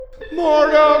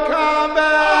Mortal Kombat!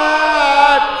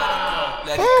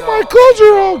 Oh, my clothes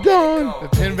are all gone. The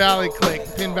Pin Valley Clique,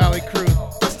 Pin Valley Crew.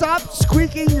 Stop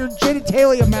squeaking your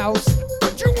genitalia, mouse.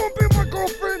 You won't be my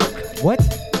girlfriend. What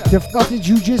the fuck did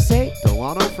you just say?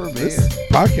 Delano for mayor. This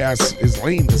podcast is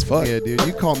lame as fuck. Yeah, dude,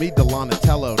 you call me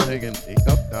Delonatello, nigga.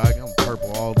 Oh, dog, I'm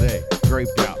purple all day.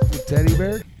 Graped out. Teddy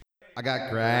bear. I got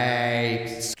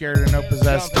grapes. Scared of no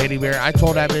possessed teddy bear. I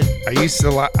told that bitch. I used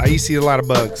to see a lot of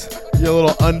bugs. You're a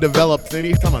little undeveloped thing.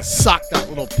 I'm gonna sock that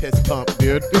little piss pump,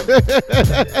 dude.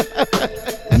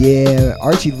 Yeah,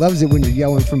 Archie loves it when you're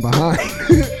yelling from behind.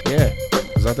 Yeah,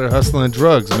 I was out there hustling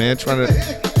drugs, man, trying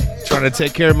to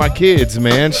take care of my kids,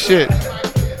 man. Shit. I'm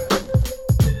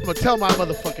gonna tell my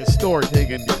motherfucking story,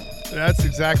 nigga. That's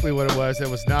exactly what it was. It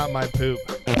was not my poop.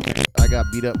 I got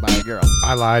beat up by a girl.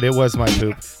 I lied. It was my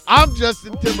poop. I'm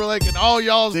Justin Timberlake, and all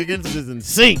y'all niggas is in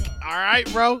sync. All right,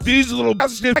 bro? These little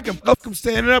bastards, I can fuck them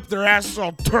standing up, their asses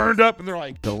all turned up, and they're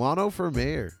like. Delano for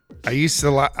mayor. I used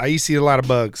to see a lot of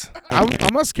bugs. I'm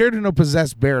not scared of no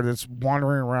possessed bear that's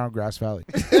wandering around Grass Valley.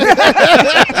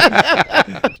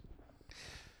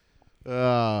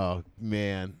 Oh,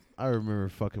 man. I remember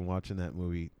fucking watching that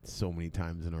movie so many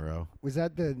times in a row. Was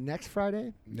that the next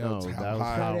Friday? No, it's that How was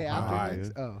High. Friday How after High, next?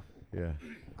 dude. Oh, Yeah.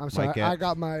 I'm sorry. Mike I Epps.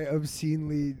 got my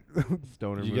obscenely.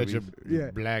 Stoner You movies. got your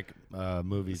Yeah. black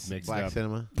movies mixed Black up.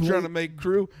 cinema. Trying to make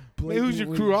crew. Hey, who's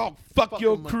your crew? I'll fuck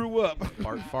your crew up.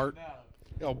 Bart fart.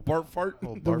 Yo, Bart fart.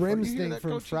 Oh, The Bart fart. rims You hear thing that,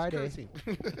 from Coach? He's Friday. cursing.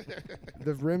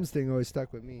 The rims thing always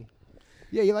stuck with me.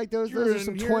 Yeah, you like those? You're Those are in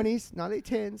some here? 20s. No, they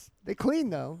 10s. They clean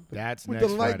though. That's With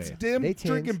next the lights Friday. dim, They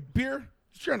drinking beer,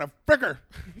 trying to fricker.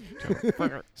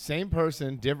 Same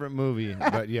person, different movie.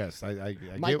 But yes, I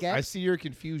Mike get, I Epps? see your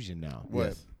confusion now. What?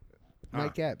 Yes.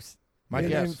 Mike Epps. Mike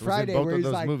And then Epps was in Friday both where of he's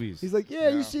those like, movies. He's like, yeah,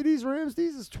 Yeah. you see these rims?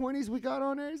 These is 20s we got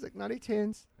on there. He's like, no, they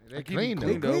 10s. They keep it clean, though.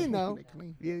 They Clean, though. clean though. They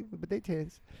clean. Yeah, but they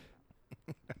 10s.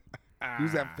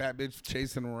 Who's that fat bitch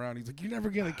chasing him around? He's like, "You're never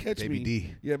gonna catch Baby me."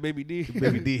 D. Yeah, Baby D.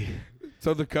 Baby D.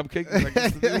 So the cupcake, like,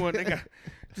 it's the new one. They got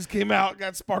just came out,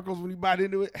 got sparkles when you bite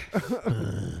into it.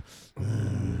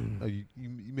 Oh, you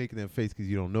making that face because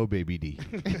you don't know Baby D.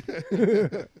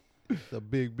 It's a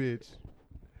big bitch.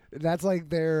 That's like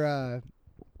their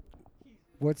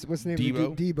what's the name?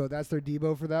 Debo? Debo. That's their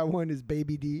Debo for that one is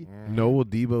Baby D. Noel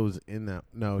Debo's in that.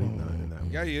 No, he's not in that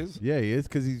one. Yeah, he is. Yeah, he is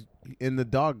because he's in the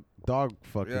dog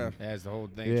fucking. Yeah. That's the whole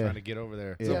thing, Yeah. trying to get over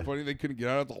there. It's Yeah. so funny they couldn't get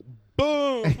out. It's all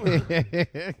boom.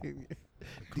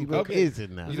 Debo Okay. is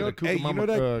in that. You know, one. hey, you know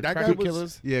that guy Cracker was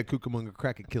Killers? Yeah, Cucamonga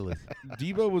Cracker Killers.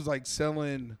 Debo was like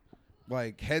selling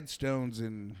like headstones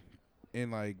and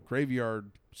like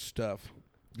graveyard stuff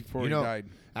before You he know, died.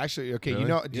 Actually, okay, Really? you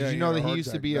know, did Yeah, you he know had a that he heart used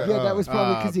to attack. be a Yeah, that was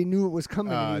probably because he knew it was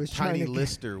coming and he was trying Tiny to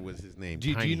Lister was his name.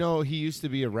 Do Tiny. you know he used to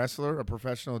be a wrestler, a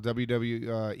professional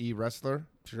WWE wrestler?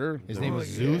 Sure. His name was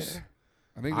Zeus.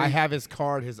 I think I have his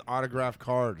card, his autographed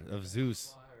card of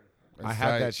Zeus. I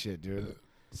have that shit, dude.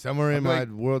 Somewhere in my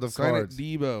world of cards.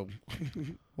 Debo.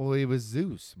 Well, he was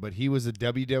Zeus, but he was a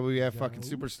WWF fucking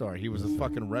superstar. He was a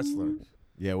fucking wrestler.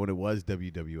 Yeah, when it was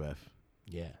WWF.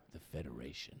 Yeah, the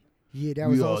Federation. Yeah, that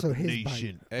was also his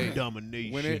bite. Hey,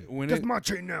 domination. when my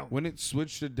chain now. when it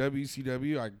switched to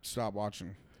WCW, I stopped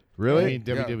watching. Really? I mean,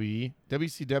 WWE.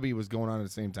 WCW was going on at the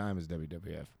same time as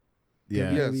WWF.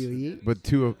 Yeah. Yes. WWE. But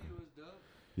two of.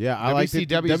 Yeah, I like it.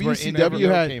 WCW is where WCW NWO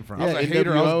had. came from. I was Yeah, a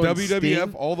hater. I NWO was and WWF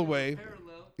Sting. all the way.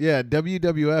 Yeah,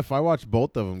 WWF. I watched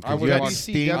both of them. I You would had watch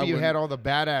Sting. WCW had all the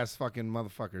badass fucking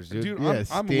motherfuckers, dude. Dude, Yeah,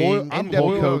 I'm Sting, loyal. I'm NWO,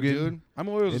 loyal, Hogan. dude. I'm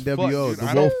loyal as fuck, NWO, dude. the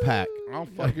I don't- Wolf Pack. I don't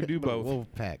fucking do both. Wolf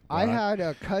Pack. I had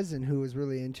a cousin who was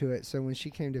really into it, so when she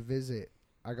came to visit,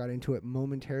 I got into it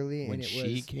momentarily, When and it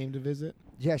she was came to visit,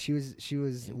 yeah, she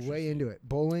was way into it.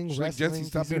 Bowling, She's like, wrestling. Jesse,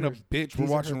 stop these being a are bitch. these We're are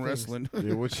her watching things. wrestling.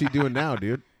 Yeah, what's she doing now,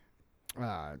 dude?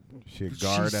 her- She a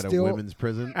guard at a still- women's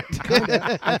prison.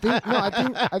 kinda. I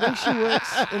think she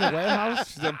works in a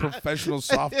warehouse, She's a professional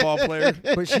softball player.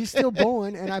 but she's still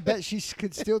bowling, and I bet she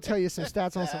could still tell you some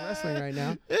stats on some wrestling right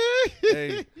now.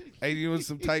 hey, you know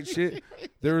some tight shit?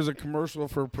 There was a commercial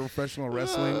for professional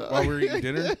wrestling while we were eating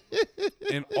dinner,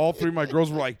 and all three of my girls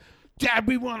were like, "Dad,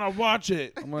 we want to watch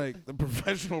it." I'm like, "The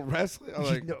professional wrestling?" I'm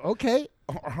like, No, okay,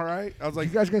 "All right." I was like,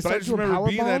 You guys gonna but I start just doing remember power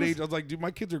being that bombs? age. I was like, "Dude,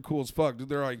 my kids are cool as fuck." Dude,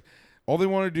 they're like, all they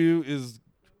want to do is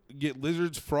get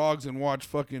lizards, frogs, and watch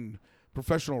fucking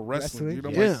professional wrestling. Dude,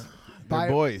 I'm Yeah. like, Buy-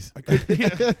 They're boys. I could,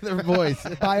 yeah. They're boys.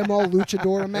 buy them all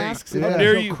luchador masks and How let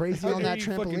dare them you? go crazy How on dare that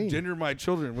you fucking trampoline. gender my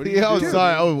children? What are you Yeah, oh, doing?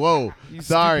 sorry. Oh, whoa. You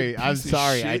Sorry. stupid I'm piece of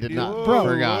sorry. I shit, did dude. not. Bro.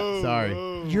 Forgot. Sorry.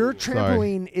 Your Sorry.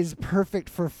 trampoline is perfect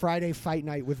for Friday fight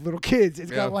night with little kids.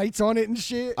 It's got Yeah. lights on it and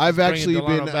shit. I've bringing actually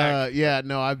Delano been. back. Yeah,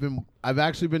 no, I've been I've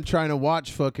actually been trying to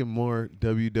watch fucking more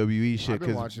WWE shit. I've been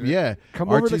 'Cause, watching it. yeah, Come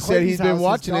over Archie to said he's Clayton's been house, his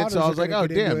watching it, so I daughters was are like, gonna oh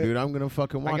get into damn, it. dude, I'm gonna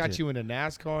fucking watch I got it. you into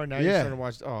NASCAR. Now Yeah. you're starting to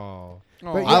watch. Oh.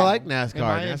 But I yeah. like Am I NASCAR.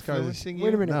 NASCAR. influencing you?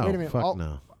 Wait a minute. No, Wait a minute. fuck all,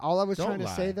 no. all I was Don't trying to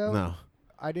say lie. though, No.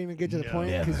 I didn't even get to the point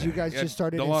Yeah. because you guys Yeah, just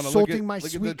started Delano, look insulting at- my look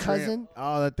at sweet the tramp. cousin.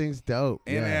 Oh, that thing's dope.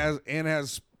 And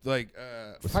has like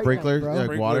Fight Sprinkler, night, bro. like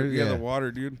sprinkler- water. yeah, Yeah. the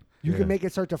water, dude. You Yeah. can make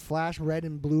it start to flash red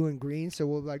and blue and green, so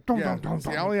we'll be like, dum, Yeah, dum, dum,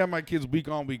 see, I dum. only have my kids week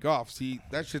on, week off. See,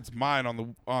 that shit's mine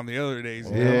on the other days.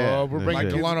 Yeah. Oh, we're no bringing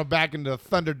shit. Delano back into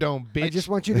Thunderdome, bitch. I just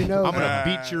want you to know, I'm that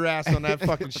gonna beat your ass on that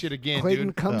fucking shit again, Clayton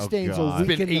dude. cum Oh, stains God. will It's been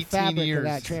weaken the 18 fabric of years.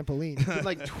 that trampoline.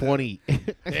 like 20. Yeah,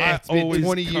 I it's been always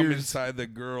 20 come years. inside the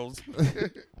girls.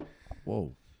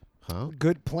 Whoa. Huh?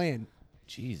 Good plan.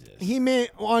 Jesus. He meant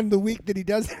on the week that he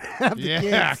doesn't have the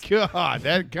Yeah, kids. God,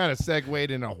 that kind of segued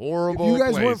in a If horrible you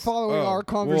guys place. weren't following Oh, our well-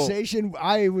 conversation,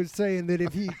 I was saying that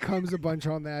if he comes a bunch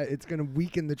on that, it's going to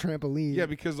weaken the trampoline. Yeah,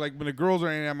 because like when the girls are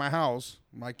at my house,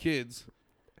 my kids,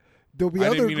 There'll be I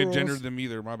other didn't mean girls. to gender them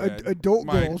either. My bad. adult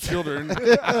my girls. children,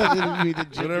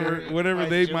 Whatever. whatever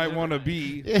they might want to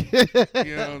be. You know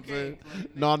what I'm saying?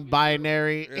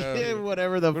 Non-binary. Yeah.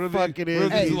 Whatever the What are fuck they- it what is. are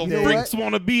Hey, these you little know freaks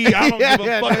want to be? I don't give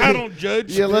a fuck. I don't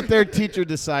judge. Yeah, let their teacher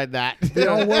decide that. They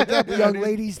all woke up young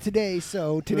ladies today,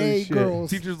 so today, shit. girls.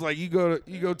 Teacher's like, you go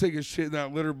take a shit in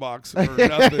that litter box or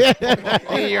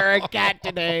nothing. You're a cat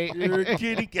today. You're a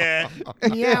kitty cat.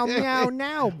 meow, meow,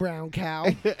 now, brown cow.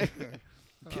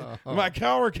 My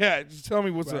cow or cat? Just tell me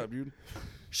what's up, dude.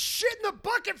 Shit in the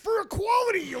bucket for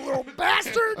equality, you little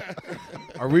bastard.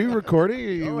 Are we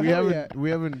recording? Oh, we hell haven't. yeah. We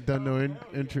haven't done no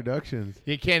introductions.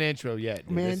 You can't intro yet.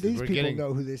 dude. Man, This is- these we're people getting,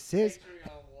 know who this is.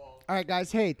 All right,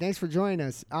 guys. Hey, thanks for joining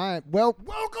us. Welcome.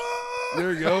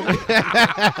 There you go. Do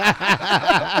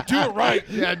it right.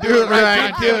 Yeah, do it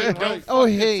right. Do it right. Oh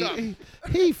hey,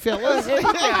 hey fellas. Hey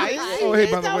guys. Oh, hey,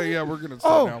 by the way, yeah, we're gonna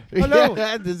start now. Hello.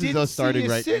 Yeah, this is Didn't us see starting you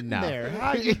right sitting now. there.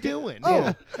 How you doing?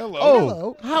 Oh, Hello.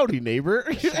 Oh, howdy neighbor.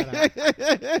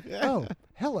 oh,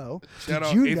 hello. Shout Did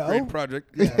out you 8th know? grade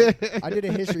project. Yeah, I did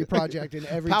a history project, and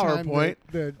every time PowerPoint.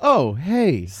 the Oh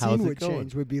hey, how's scene it would going?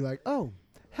 change, would be like, oh,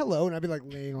 hello, and I'd be like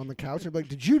laying on the couch, and I'd be like,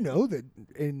 did you know that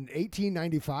in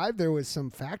 1895 there was some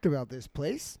fact about this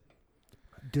place?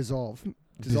 Dissolve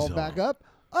back up.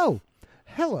 Oh,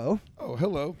 hello. Oh,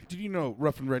 hello. Did you know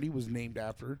Rough and Ready was named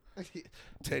after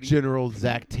Teddy? General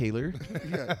Zach Taylor.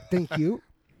 Yeah. Thank you,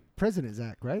 President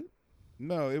Zach. Right?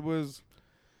 No, it was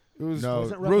No.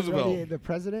 Wasn't Robert Roosevelt. Ready the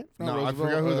president? Not No, I Roosevelt,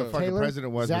 forgot who the fucking Taylor?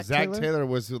 president was. Zach but Zach Taylor? Taylor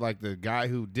was who, like the guy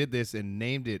who did this and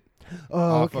named it Oh,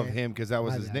 off okay. of him because that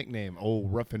was My his bad. nickname. Oh,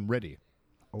 Rough and Ready.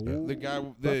 Oh. the guy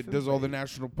that does all the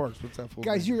national parks. What's that full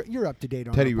Guys, name? you're up to date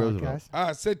on Teddy our Roosevelt. podcast.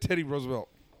 I said Teddy Roosevelt.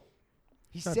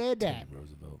 He said that.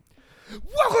 Roosevelt.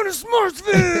 Welcome to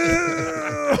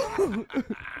Smartsville.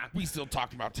 We still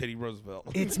talking about Teddy Roosevelt.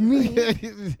 It's me.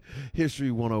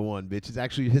 History 101, bitch. It's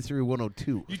actually History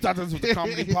 102. You thought this was the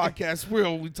comedy podcast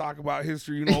where we talk about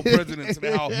history and all presidents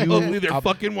and how ugly their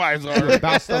fucking wives are.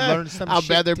 About to learn some How shit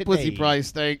bad their today. pussy probably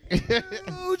stink.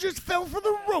 You just fell for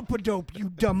the rope-a-dope, you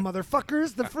dumb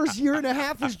motherfuckers. The first year and a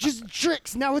half was just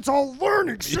tricks. Now it's all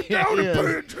learning. Sit down and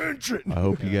pay attention. I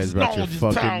hope you guys brought your Knowledge is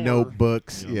fucking power.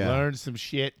 notebooks. You Yeah. Learn some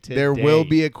shit today. There will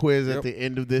be a quiz Yep. at the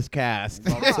end of this cast.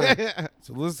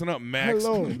 So listen up, Max.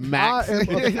 Hello, Max. I am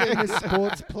a famous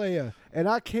sports player, and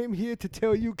I came here to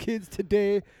tell you kids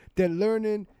today that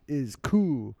learning is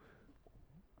cool.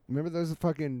 Remember those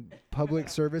fucking public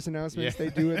service announcements Yeah.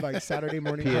 they do at like Saturday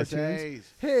morning cartoons? PSAs.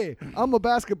 Hey, I'm a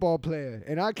basketball player,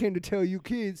 and I came to tell you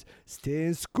kids, stay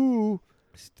in school.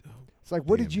 It's like,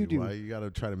 what Damn, did you dude, do? Why you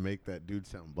gotta try to make that dude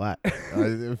sound black?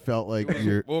 It felt like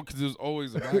you're. Well, because there's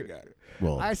always a bad guy.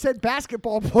 Well, I said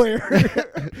basketball player.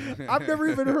 I've never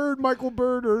even heard Michael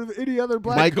Bird or any other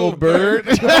black. Michael Bird.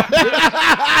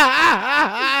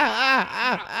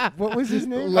 What was his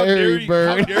name? Larry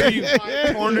Bird. How dare you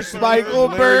tarnish Michael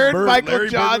Larry Bird, Michael Larry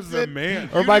Bird was the Johnson. man.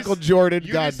 Or Michael Jordan.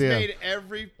 You just Goddamn. made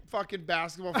every fucking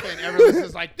basketball fan ever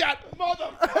listens like that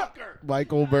motherfucker.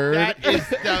 Michael Bird. That is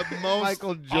the most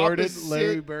Michael Jordan, opposite-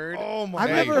 Larry Bird. Oh my I've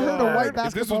never heard a God. white If this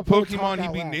basketball was player talk Pokemon, he'd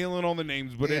out be loud. nailing all the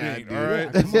names, but it Yeah, ain't. dude. All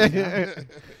right.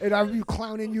 And I'm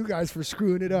clowning you guys for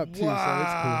screwing it up too.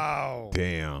 Wow.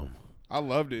 Damn. I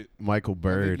loved it. Michael I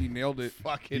think he Bird. nailed it.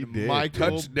 Fucking He did.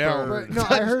 Michael Touchdown. Bird. So it's cool.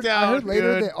 But no, I heard Touchdown,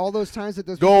 later dude. that all those times that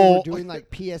those Goal. people were doing like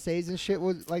PSAs and shit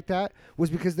was like that was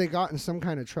because they got in some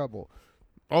kind of trouble.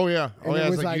 Oh yeah. And Oh it yeah. It's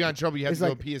was like, like- you got in trouble. You have it's to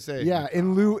like- go PSA. Yeah,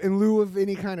 in lieu of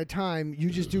any kind of time, you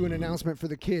just do an announcement for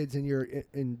the kids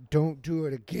and don't do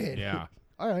it again. Yeah.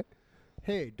 All right.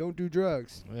 hey, don't do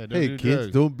drugs. Yeah, don't Hey, do kids,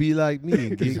 drugs. don't be like me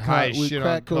and He's get high caught with shit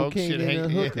crack on coke, cocaine shit and a hang-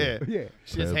 hooker. yeah. Yeah,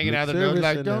 Shit's hanging Public out of the nose service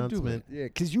like, don't do announcement. it. yeah,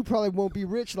 because you probably won't be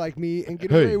rich like me and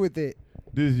get Hey. away with it.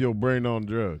 This is your brain on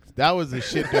drugs. That was the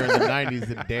shit during the 90s,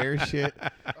 the dare shit.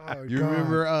 Oh, You God.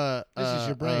 remember This is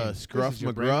your brain. Scruff This is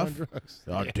your brain on McGruff? drugs.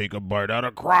 I'll take a bite out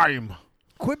of crime.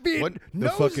 Quit being What? The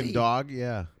fucking dog,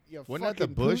 yeah. You Wasn't that the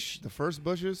fucking Bush, the first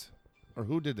Bushes? Or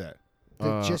who did that?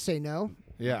 pooch. Just say no.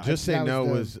 Yeah. Just say That no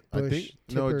the was, I Bush, think,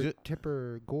 no, Tipper,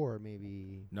 Tipper Gore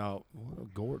maybe. no.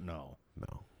 Gordon? No.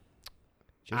 no.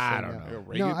 Just I say don't no. know. No,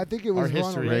 Reagan? I think it Our was Ronald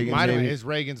history. Reagan, Might have maybe. been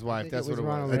Reagan's wife. think That's it what was it was.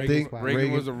 Ronald I Reagan's think wife. Reagan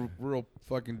Reagan- was a real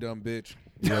fucking dumb bitch.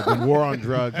 Yeah, the war on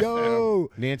drugs. Yo.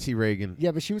 Nancy Reagan.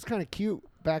 Yeah, but she was kind of cute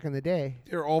back in the day.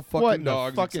 They're all fucking What, in the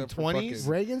dogs. fucking except for 20s? fucking,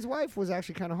 Reagan's wife was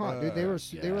actually kind of hot, dude. They were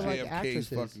like JFK's actresses.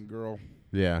 fucking girl.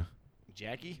 Yeah,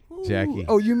 Jackie? Jackie.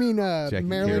 Oh, you mean Jackie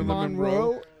Marilyn Marilyn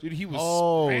Monroe? Dude, he was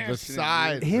Oh, the smashing it,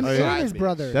 side. dude. Him Oh, and yeah. his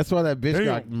brother. That's why that bitch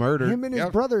got murdered. Him and his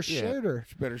Yep. brother Yeah. shared her.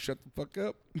 You better shut the fuck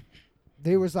up.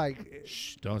 They was like,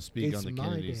 Shh, don't speak it's on the my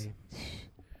Kennedys. day.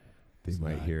 They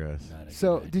might hear us.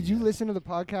 So, did you listen to the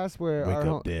podcast where Wake our up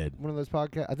hom- dead. one of those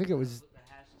podcasts? I think it was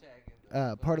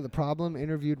Part of the Problem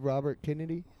interviewed Robert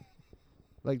Kennedy,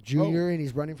 like Junior, and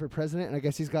he's running for president. And I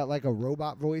guess he's got like a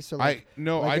robot voice or like,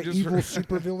 I an just evil heard,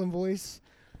 supervillain voice.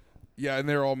 yeah, and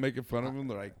they're all making fun of him.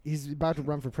 They're like, He's about to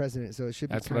run for president, so it should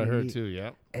That's be what I kinda heard neat. too,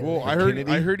 yeah. And well, like,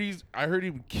 Kennedy? I heard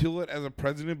him kill it as a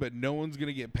president, but no one's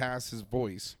gonna get past his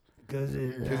voice because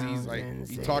he's like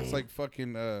he talks like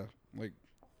fucking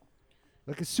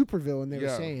like a supervillain. They were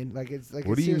Yeah. saying like it's like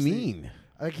What it's do you seriously- mean?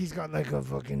 Like he's got like a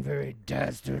fucking very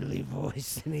dastardly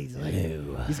voice, and he's like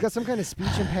he's got some kind of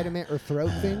speech impediment or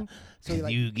throat thing. So he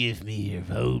like give me your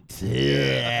vote?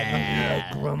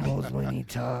 grumbles when he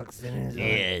talks, and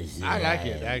he's like, I like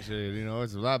it, actually. You know,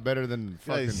 it's a lot better than He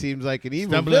fucking seems like an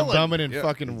evil stumbling, villain. bumming, and Yeah.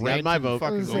 fucking He's got ranting. my and vote.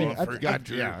 fucking I was saying, going I for th- God,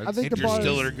 yeah. I think the bar's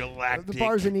Interstellar galactic the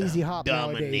bar's an easy hop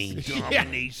nowadays.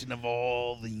 domination of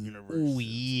all the universe. Oh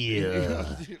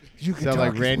yeah. You can Sound talk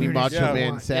like as Randy weird as you Macho Man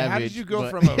want. Savage. how did you go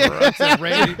but- from a to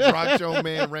Randy Macho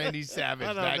Man Randy Savage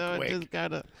I don't that know, it quick? just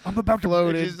kind of I'm about to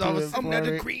floated just to all of a it sudden for I'm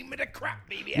me. the cream of the crop,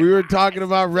 baby. We were talking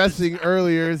about wrestling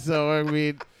earlier, so I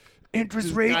mean, interest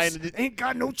Just rates kinda- ain't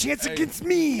got no chance against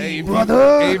me, hey, if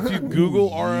brother. if you Google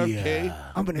RFK,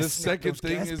 I'm gonna the snap second those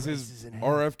thing gas is his prices in half.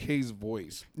 RFK's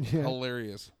voice. Yeah.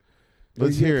 Hilarious.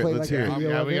 let's you gonna hear it. play Let's like hear a it. video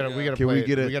Yeah, of we it? gotta Can play we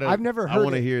get it? We gotta, I've never I heard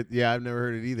want to it, hear it. Yeah, I've never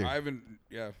heard it either. I haven't.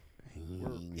 Yeah.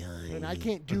 and I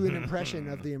can't do an impression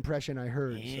of the impression I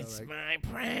heard. It's So like, my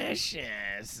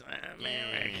precious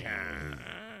America.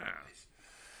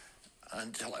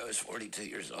 Until I was 42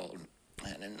 years old.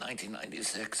 And in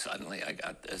 1996, suddenly I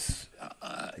got this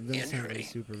doesn't sound like a injury.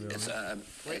 supervillain.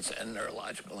 It's a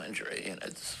neurological injury, and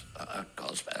it's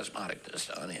called spasmodic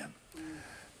dystonia.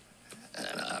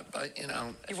 And, but, you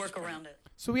know, You work around it.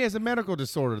 So he has a medical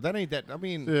disorder. That ain't that. I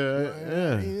mean,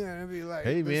 Yeah. it'd be like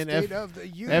Hey, the man, State of the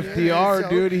Union FDR, is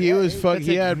dude, he was okay. fuck. it He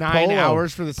took had 9 polio.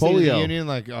 hours for the State of the Polio. Union.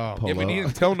 Like, oh, Yeah, but he Hello.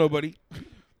 didn't tell nobody.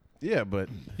 Yeah, but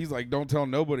He's like, don't tell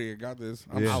nobody. I got this.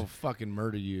 I'm Yeah. I'll fucking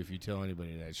murder you if you tell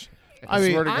anybody that shit. I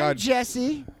mean, swear to I'm God.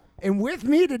 Jesse, and with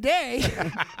me today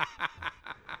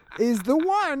is the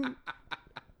one,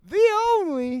 the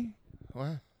only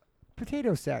What?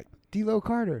 potato sack, D-Lo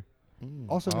Carter,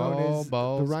 also known Oh, as the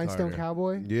balls Rhinestone Carter.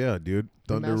 Cowboy. yeah, dude,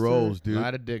 thunder master- rolls, A dude.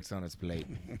 lot of dicks on his plate.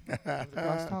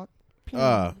 Crosstalk.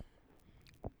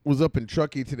 Was up in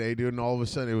Truckee today, dude, and all of a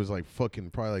sudden it was like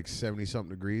fucking probably like 70 something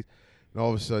degrees, and all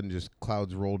of a sudden just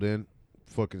clouds rolled in,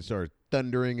 fucking started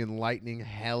thundering and lightning,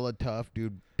 hella tough,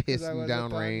 dude, pissing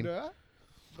down rain,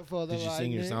 Before the Did you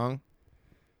sing your lightning. song?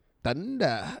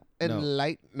 thunder and No.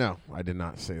 light. No, I did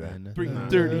not say that.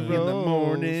 3:30 in the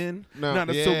morning. No. Not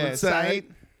a Yeah, silver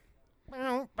sight.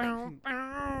 Bow, bow,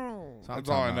 bow. That's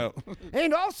all I know.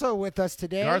 And also with us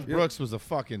today, Garth Brooks was a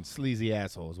fucking sleazy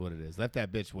asshole, is what it is. Left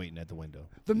that bitch waiting at the window.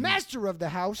 the master of the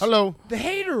house, Hello. the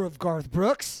hater of Garth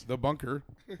Brooks, The bunker.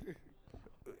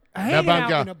 hanging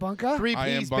bunker. out in a bunker. 3 I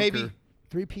am piece, bunker. baby.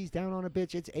 3 P's down on a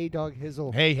bitch. It's A-Dog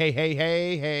Hizzle Hey, hey, hey,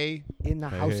 hey, hey. in the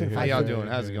house hey, in hey, How Fife. y'all doing?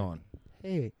 How's it going?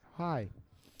 Hey, hi.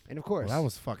 And of course, Well, that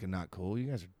was fucking not cool. You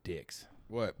guys are dicks.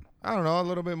 What? I don't know, a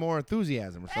little bit more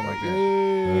enthusiasm or something like that.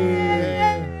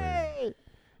 Hey.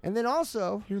 And then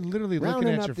also, You're literally looking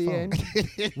rounding at up your the phone.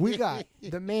 end, we got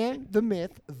the man, the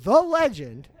myth, the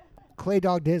legend, Clay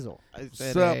Dog Dizzle.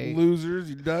 What's up, losers?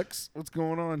 You ducks? What's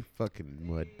going on? Fucking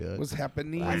mud duck. What's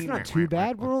happening? That's not too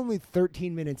bad. We're only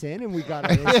 13 minutes in, and we got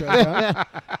our intro done.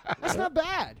 That's not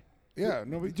bad. Yeah,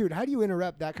 nobody. Dude, how do you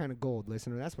interrupt that kind of gold,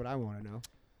 listener? That's what I want to know.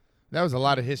 That was a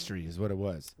lot of history, is what it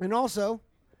was. And also,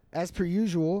 as per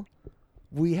usual,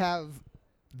 we have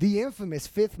the infamous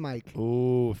Fifth Mike.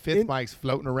 Ooh, Fifth Mike's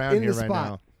floating around in here the right spot.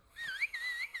 now.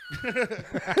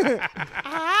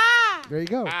 There you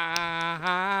go.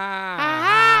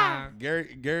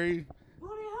 Gary.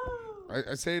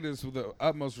 I say this with the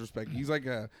utmost respect. He's like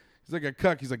a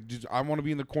cuck. He's like, I want to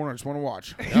be in the corner. I just want to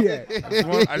watch. Yeah.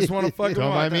 I just want to fucking Don't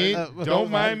watch. mind me.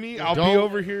 Don't mind me. I'll be Don't-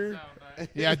 over here.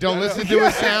 Yeah, don't listen to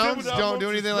his sounds. Don't do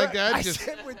anything like that. I Just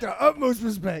said with the utmost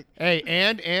respect. hey,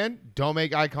 and don't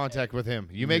make eye contact with him.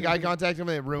 You make eye contact with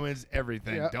him, it ruins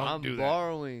everything. Yeah. Don't I'm do that.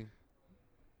 borrowing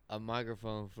a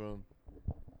microphone from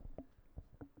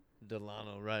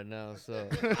Delano right now, so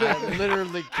I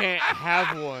literally can't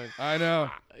have one. I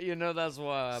know. You know, that's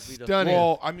why I be the Stunning.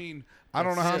 Well, I mean, I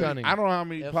don't know how many, Stunning. I don't know how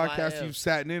many If podcasts I you've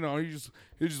sat in on.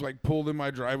 You just like pulled in my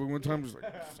driveway one time. Just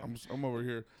like I'm over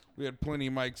here. We had plenty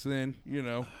of mics then, you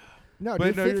know. No, But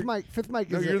dude, no, Fifth you're- Mike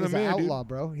no, is, you're the is man, an dude. outlaw,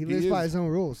 bro. He He lives by is. his own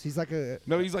rules. He's like a.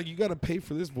 No, he's like, you got to pay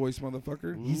for this voice,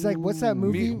 motherfucker. He's like, what's that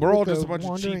movie? We're all with just the a bunch of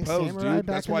Wandering cheap hoes, Samurai dude.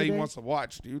 back That's in why the he day? wants to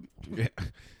watch, dude.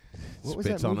 What was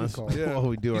Spits that on movie us called? while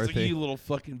we do He's our like, thing. you little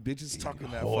fucking bitches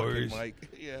talking that fucking mic.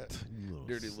 Yeah.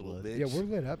 Dirty little bitch. Yeah, we're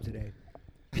lit up today.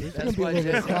 There's gonna That's be a why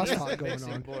little bit of Jesse's crosstalk going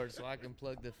mixing on. board, so I can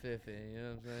plug the fifth in. You know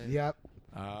what I'm saying? Yep.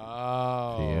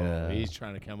 Oh, Yeah. he's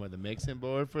trying to come with a mixing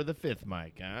board for the Fifth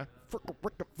mic, huh?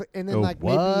 And then Oh, like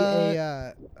maybe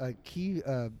what? a key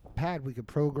pad we could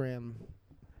program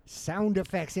sound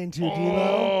effects into, D'Lo.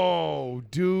 Oh,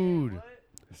 dude!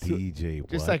 DJ,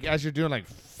 Just what? like as you're doing like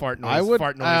fart noise, I would,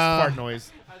 fart noise, fart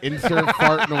noise. insert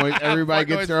fart noise. Everybody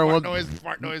gets their fart own. noise,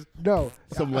 fart noise. No,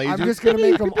 Some I'm lasers. just gonna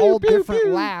make them all Pew, pew, different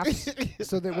pew. laughs,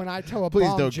 so that when I tell a Please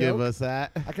bomb don't joke, give us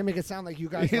that. I can make it sound like you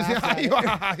guys laughed at it.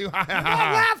 You're not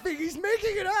laughing. He's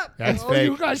making it up. That's oh, fake.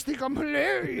 you guys think I'm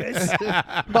hilarious.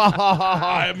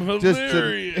 I'm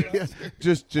hilarious.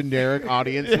 Just generic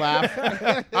audience laugh.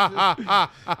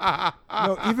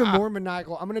 No, even more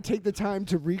maniacal. I'm gonna take the time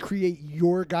to recreate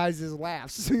your guys'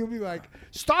 laughs, so you'll be like,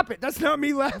 "Stop it! That's not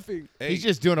me laughing." He's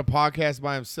just doing a podcast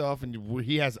by himself, and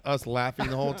he has us laughing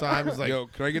the whole time. It's like, Yo,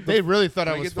 can I get the they really thought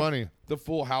can I I was get the- funny. the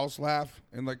full house laugh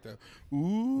and like the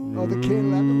ooh, Oh, the kid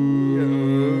laughing.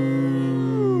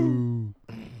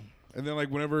 and then like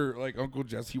whenever like Uncle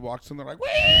Jesse walks in, they're like, woo!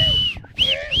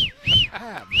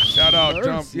 Shout out,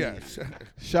 John. Yeah,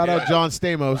 Shout out John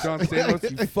Stamos. John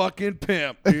Stamos, you fucking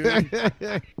pimp,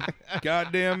 dude.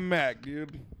 Goddamn Mac,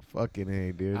 dude. Fucking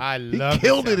A, dude. I he love the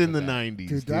killed it sound in of the that. 90s,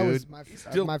 Dude, that was my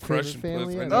Still my favorite crushing family.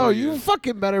 puss, ever. I know. Oh, he you is.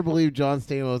 fucking better believe John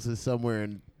Stamos is somewhere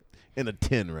in a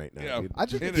 10 right now, Yeah, dude. I think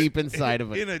Just in deep a- inside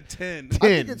of in a a 10. 10.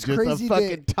 think it's just crazy a fucking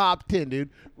that- top 10, dude.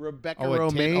 Rebecca Oh, a 10,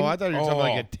 Romaine. oh, I thought you were talking about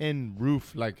Oh. like a 10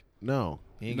 roof. Like no.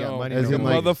 he ain't No, got money. as no in,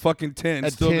 more. like, motherfucking 10.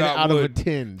 A Still 10 got out wood. of a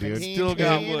 10, dude. Still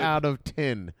got 10 wood. out of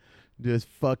 10. Just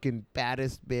fucking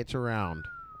baddest bitch around.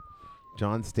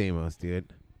 John Stamos,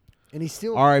 dude. And he's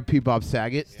still R.I.P. Bob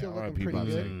Saget. still R.I.P. looking pretty Bob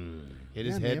good. Saget. Hit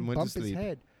his Yeah, head man, and went to bump his sleep.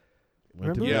 head.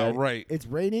 Went to Remember? Yeah, bed. right. It's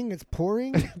raining. It's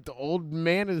pouring. The old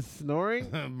man is snoring.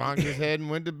 Bonked his head and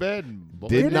went to bed. Did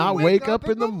Didn't not wake wake up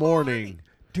in the morning.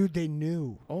 Dude, they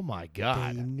knew. Oh my They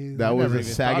God. knew. That I was never a even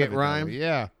thought Saget of it that rhyme? way.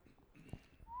 Yeah.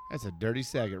 That's a dirty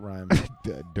Saget rhyme.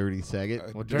 Dirty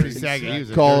Saget. Well, dirty Saget. He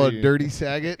was Call a a dirty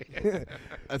Saget.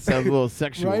 That sounds a little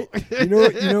sexual. Right? You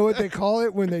know what they call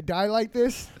it when they die like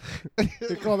this?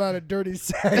 They call that a dirty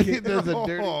saget. There's a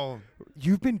dirty. Oh.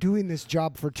 You've been doing this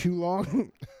job for too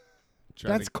long.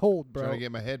 That's cold, bro. Trying to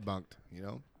get my head bunked. You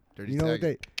know, dirty You know what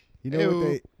Saget.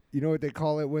 you know what they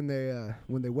call it when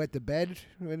they wet the bed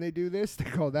when they do this? They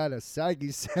call that a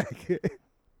saggy saget.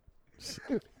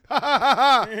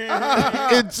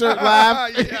 Insert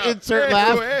laugh. Yeah. Insert Hey,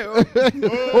 laugh. hey,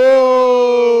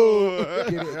 Oh.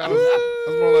 Get it? That's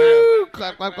more like a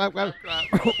Clap, clap, clap, clap.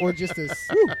 Or just a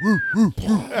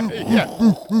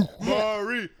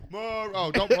Maury.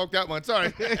 Oh, don't poke that one.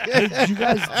 Sorry. Hey, do you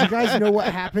guys know what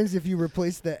happens if you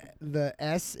replace the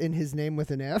S in his name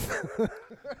with an F? God,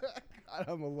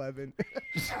 I'm 11.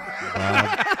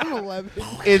 I'm 11.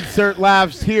 Insert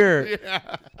laughs here.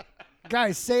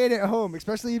 Guys, say it at home,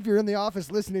 especially if you're in the office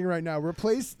listening right now.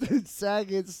 Replace the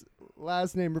Saget's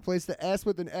last name. Replace the S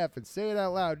with an F and say it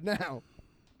out loud now.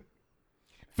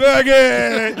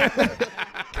 faggot.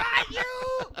 Got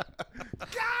you!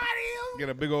 Get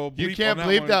a big old bleep You can't on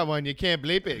bleep one. that one. You can't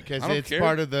bleep it because I don't it's care.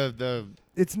 part of the.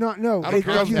 It's not, no. I don't if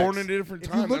care. I was you- born in a different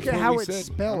If time. you look That's at what how we it's said. I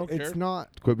spelled, don't it's care. not.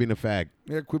 Quit being a fag.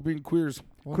 Yeah, quit being queers.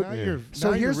 Well, Quit- now yeah. you're, So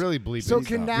now you're here's- really bleeping. So stuff.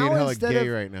 can Being now hella instead gay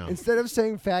of right now. instead of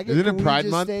saying faggot, Isn't it can we Pride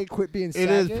just Month? say quit being It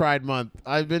saggot? is Pride Month.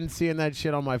 I've been seeing that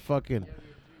shit on my fucking.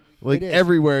 Like It is.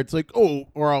 everywhere, it's like, oh,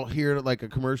 or I'll hear like a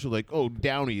commercial like, oh,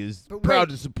 Downey is But proud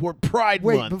wait. to support Pride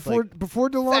Wait, Month. before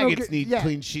Delano faggots need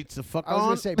clean sheets to fuck I was on.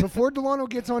 gonna say before Delano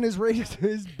gets on his racist,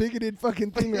 his bigoted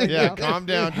fucking thing right Yeah, now. calm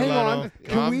down, Hang Delano. on,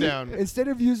 can Calm we, down. Instead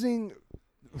of using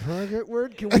faggot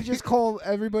word, can we just call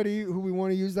everybody who we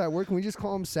want to use that word? Can we just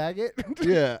call him Saget?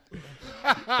 Yeah.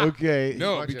 Okay.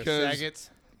 No, Bunch of because faggots.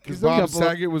 Bob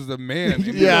Saget was the man.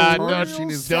 Yeah, You're no, tarnishing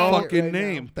his Saget fucking right now.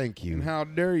 name. Thank you. And how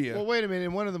dare you? Well, wait a minute.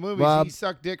 In one of the movies, Bob. he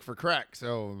sucked dick for crack.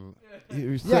 So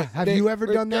Yeah. Have you ever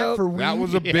done that for weed? That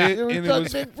was a Yeah. bit, and it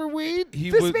was for weed.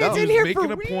 he This was, man's he in was here making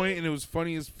for a weed. point, and it was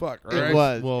funny as fuck. All It right?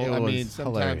 was. well, it I was mean,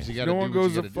 sometimes hilarious. you got to No do one what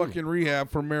goes you to gotta do. fucking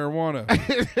rehab for marijuana.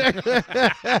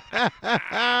 I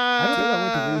don't think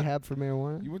I went to rehab for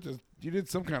marijuana. You did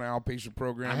some kind of outpatient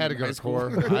program. I had to in go high to school.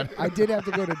 core. I did have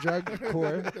to go to drug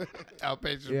court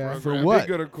Outpatient Yeah. program. For I what? did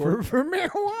go to court. for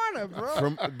marijuana, bro.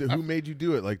 From who made you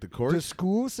do it? Like the The course?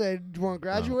 school said, "You want to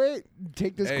graduate?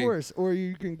 Take this Hey. course, or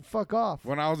you can fuck off."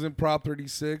 When I was in Prop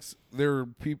 36, there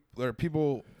were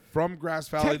people from Grass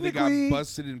Valley that got Technically-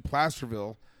 busted in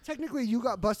Placerville. Technically, you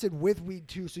got busted with weed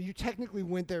too, so you technically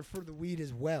went there for the weed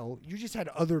as well. You just had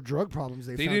other drug problems.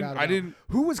 They found didn't- out I about. didn't-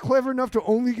 Who was clever enough to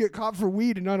only get caught for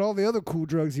weed and not all the other cool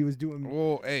drugs he was doing?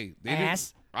 Well, hey, they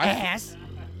Ass, didn't. ass.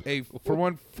 Hey, for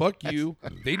one, fuck you.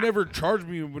 They never charged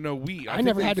me with no weed. I think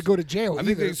never they had to s- go to jail I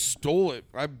think either. they stole it.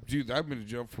 I've been in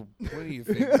jail for plenty of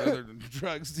things other than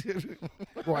drugs, dude.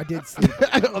 Well, I did sleep.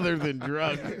 Other than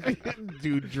drunk.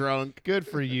 Dude, drunk. Good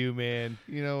for you, man.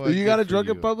 You know what? You got Good a drunk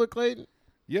for in public, Clayton?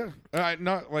 Yeah,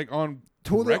 not like on.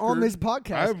 Told it on record. this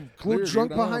podcast. I'm We're clear,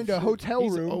 drunk dude. I don't behind a shit. hotel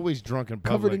He's room always drunk in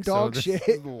public. covered in dog so shit.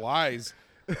 This is lies.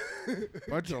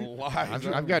 Bunch of lies.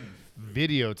 I've got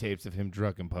videotapes of him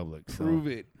drunk in public. So. prove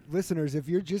it. Listeners, if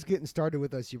you're just getting started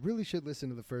with us, you really should listen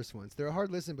to the first ones. They're a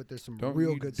hard listen, but there's some Don't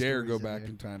real you good dare go stories in back there.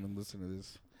 in time and listen to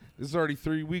this. This is already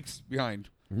 3 weeks behind.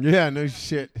 Yeah, no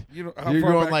shit. You know how You're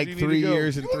far going back like do you need 3 to go?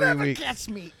 years and You'll 3 never weeks. guess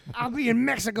me. I'll be in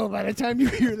Mexico by the time you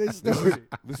hear this This story. is,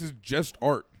 this is just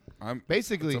art. I'm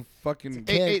Basically, it's a fucking.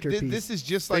 Hey, Character piece. this is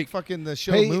just like Fake. fucking the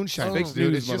show Hey, Moonshiners, fake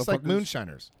dude. news, It's just like motherfuckers.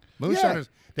 Moonshiners. Moonshiners,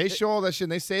 they show all that shit,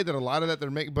 and they say that a lot of that they're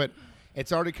making, but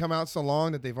it's already come out so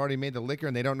long that they've already made the liquor,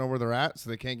 and they don't know where they're at, so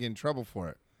they can't get in trouble for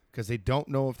it because they don't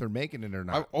know if they're making it or I've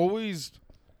not. always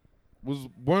was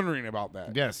wondering about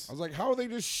that. Yes. I was like, how are they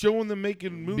just showing them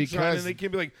making moonshine Because- and they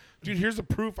can't be like, dude, here's the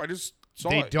proof. I just saw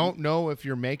They it. don't know if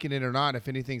you're making it or not, if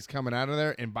anything's coming out of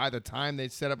there, and by the time they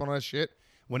set up on that shit,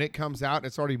 when it comes out,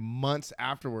 it's already months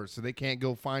afterwards, so they can't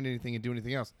go find anything and do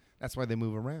anything else. That's why they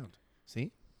move around.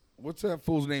 See? What's that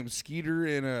fool's name? Skeeter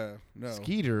and no.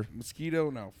 Skeeter.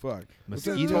 Mosquito? No, fuck. What's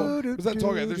that Mosquito? tall- what's that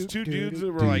tall guy? There's two dudes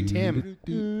that were like Tim.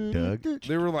 Doug.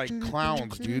 they were like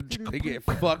clowns, dude. They get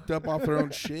fucked up off their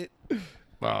own shit.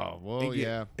 Oh, well, They get-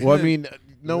 yeah. Well, I mean,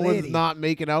 no Lady. one's not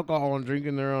making alcohol and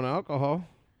drinking their own alcohol.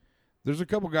 There's a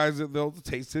couple guys that they'll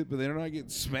taste it, but they're not getting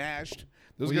smashed.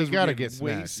 Those Well, guys you were got to getting get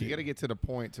smashed. wasted. You got to get to the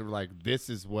point to like, this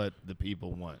is what the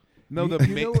people want. No,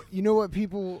 the You know what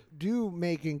people do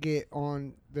make and get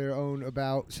on their own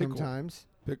about Pickle. sometimes?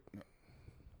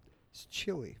 It's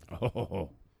chili. Oh,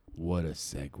 what a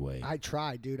segue. I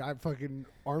tried, dude. I fucking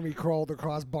army crawled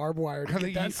across barbed wire to I get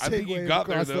think that you, I think you segue got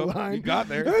there across the though. line. You got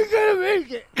there. I'm gonna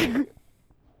make it.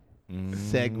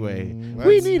 Segway.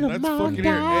 We need a fucking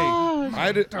here.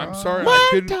 Hey, I'm sorry,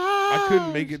 I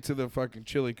couldn't make it to the fucking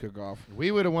chili cook-off.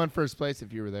 We would have won first place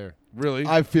if you were there. Really?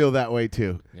 I feel that way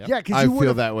too. Yep. Yeah, because I you feel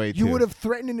would've- that way You too. would have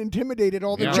threatened and intimidated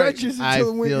all the Yeah. judges I until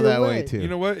it went feel your that way way. too. You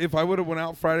know what? If I would have went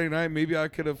out Friday night, maybe I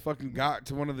could have fucking got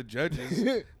to one of the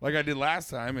judges like I did last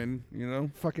time, and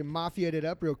Fucking mafia'd it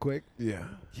up real quick. Yeah.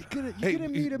 You gonna Hey,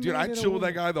 meet a dude, man I and a chill with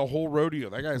that woman. guy the whole rodeo.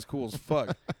 That guy's cool as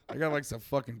fuck. That guy likes to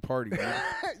fucking party. Dude.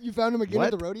 You found him again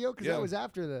What? at the rodeo because Yeah. that was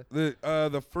after the.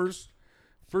 The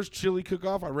first chili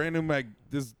cook-off, I ran into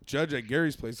this judge at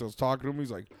Gary's place. I was talking to him.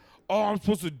 He's like, "Oh, I'm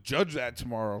supposed to judge that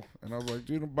tomorrow," and I was like,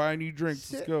 "Dude, I'm buying you drinks.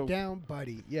 Let's Sit go." down,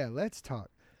 buddy. Yeah, let's talk.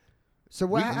 So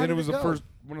what? And how then did it was go?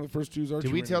 one of the first twos. Archie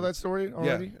Did we ran tell into. that story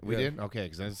already? We yeah. did? Okay,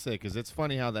 because it's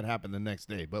funny how that happened the next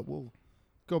day, but we'll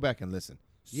go back and listen.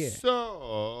 Yeah.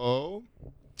 So,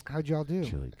 How'd y'all do?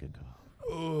 Chili cook-off.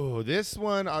 oh, this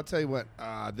one, I'll tell you what,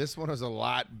 this one was a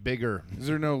lot bigger. Is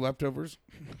there no leftovers?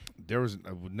 There was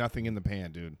nothing in the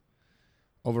pan, dude.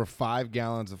 Over 5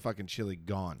 gallons of fucking chili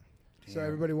gone. So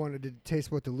everybody wanted to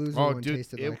taste what the loser Oh, one dude,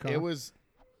 tasted it, like. huh? it was.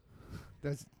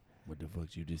 That's What the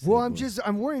fuck you just well.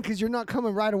 I'm worrying because you're not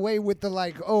coming right away with the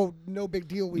oh, no big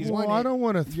deal. We won Well, I it. don't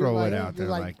want to You're throw like- it out you're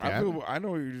there like- like I that. I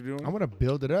know what you're doing. I want to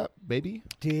build it up, baby.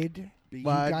 Did you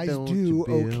Why guys don't do you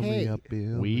build okay? me up,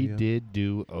 build We me up? did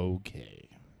do okay.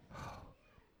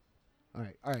 All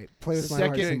All right. Play with my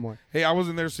heart Second- some more. Hey, I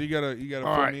wasn't there, so you gotta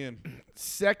All fill right. me in.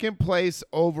 Second place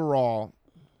overall.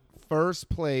 First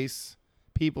place,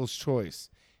 People's Choice.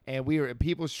 And we were at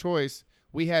People's Choice.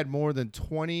 We had more than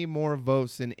 20 more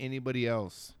votes than anybody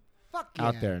else Fuck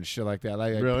out yeah. there and shit like that.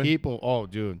 Like Really? people, oh,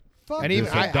 dude. Fuck And even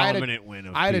It's a I had a, dominant win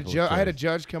of I had a People's I had a Choice.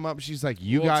 judge come up and she's like,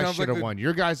 "You Well, it guys sounds should have like the- won.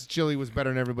 Your guys' chili was better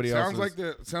than everybody else's."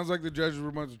 Sounds like the judges were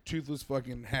a bunch of toothless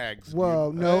fucking hags.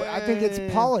 Well, no, I think it's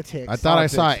politics. I thought I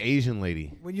saw an Politics. Asian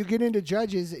lady. when you get into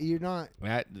judges, you're not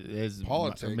that is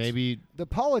Politics. maybe the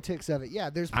politics of it. Yeah,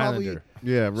 there's probably Islander.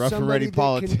 Yeah, rough and Somebody ready that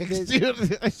politics,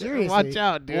 dude. Seriously. Watch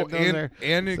out, dude. Well, Those are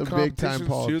and in some big competitions time too,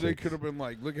 politics. they could have been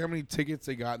like, look how many tickets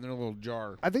they got in their little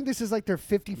jar. I think this is like their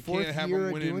You 54th can't have year them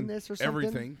of winning doing this or something.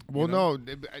 everything. Well, you know?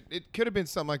 no, it could have been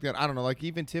something like that. I don't know. Like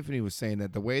even Tiffany was saying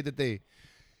that the way that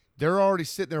they're already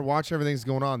sitting there watching everything's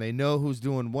going on. They know who's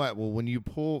doing what. Well, when you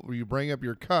bring up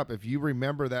your cup, if you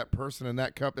remember that person in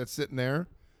that cup that's sitting there,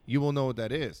 you will know what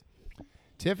that is.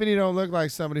 Tiffany don't look like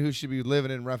somebody who should be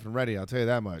living in Rough and Ready. I'll tell you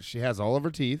that much. She has all of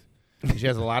her teeth. She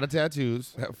has a lot of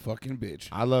tattoos. That fucking bitch.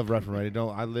 I love Rough and Ready.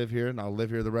 I live here and I'll live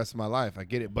here the rest of my life. I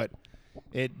get it, but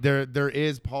there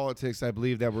is politics. I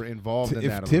believe that we're involved in that.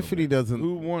 If a little Tiffany bit. doesn't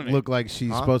Who won it? look like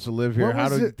she's Huh? supposed to live here, What how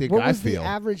was do you the- think what I was feel? the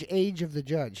average age of the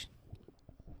judge?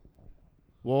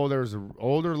 Well, there's an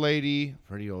older lady,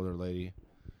 pretty older lady.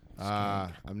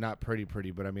 I'm not pretty,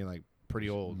 but I mean like pretty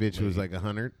old. Bitch was lady. like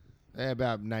 100.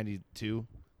 About 92.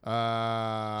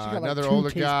 like Another 2 older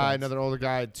taste guy,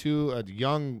 buds. a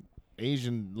young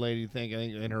Asian lady, I think,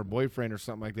 and her boyfriend or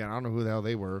something like that. I don't know who the hell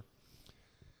they were.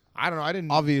 I don't know. I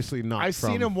didn't. Obviously not. I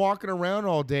from, seen them walking around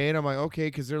all day, and I'm like, okay,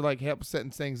 because they're like help setting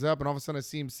things up, and all of a sudden I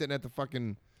see them sitting at the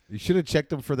fucking. You should have checked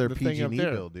them for their the thing up PG&E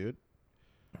there. bill, dude.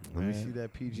 Let me see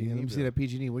that PG&E. Let me see that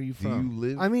PG&E. Where are you Do from? you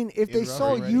live? I mean, if in they Rough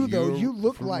saw and you Ready? though, You're you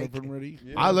look from like Rough and Ready?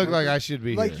 I look like I should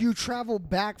be like here. you traveled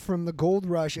back from the gold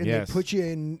rush and Yes. they put you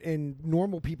in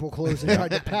normal people clothes and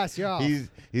tried to pass you off.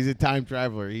 He's a time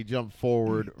traveler. He jumped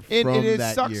forward And from it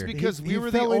that sucks year. because He we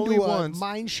were the fell only into ones. a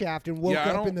mine shaft and woke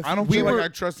Yeah, up in the I don't future. feel We like were- I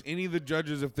trust any of the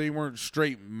judges if they weren't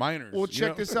straight minors. Well, you check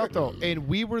know? this out though, and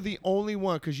we were the only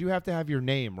one because you have to have your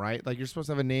name, right? Like you're supposed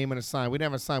to have a name and a sign. We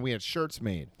didn't have a sign. We had shirts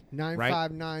made.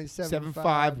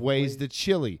 95975 ways to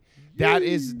chili. That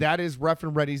is Rough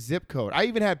and Ready zip code. I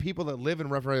even had people that live in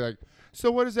Rough and Ready like,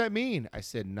 so what does that mean? I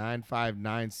said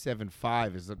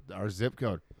 95975 is our zip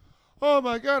code. Oh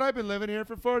my God, I've been living here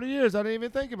for 40 years. I didn't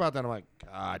even think about that. I'm like,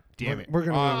 God damn it. We're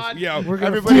gonna Yeah, we're gonna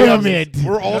Everybody Damn else, it.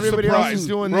 We're all everybody surprised. else is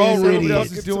doing We're this. all really Everybody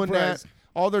else is fucking doing surprised. that.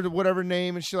 All their whatever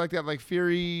name and shit like that, like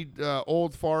Fury,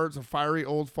 old farts, or fiery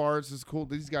old farts is cool.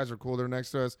 These guys are cool. They're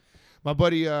next to us. My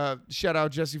buddy, shout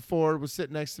out Jesse Ford, was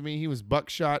sitting next to me. He was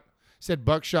buckshot. Said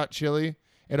buckshot chili.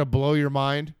 It'll blow your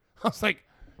mind. I was like,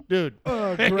 dude.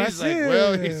 He's like,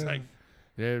 well, he's like,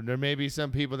 there may be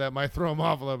some people that might throw him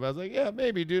off a little bit. I was like, yeah,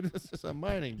 maybe, dude. This is a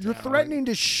mining You're town. threatening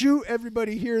to shoot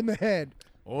everybody here in the head.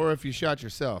 Or if you shot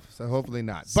yourself. So hopefully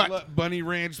not. But Slut Bunny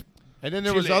Ranch. and then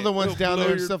there was Chili. other ones It'll down blow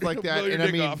there and your- stuff like it'll that. blow your And I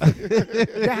dick mean,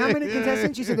 off. Yeah, how many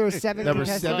contestants? You said there were 7 there were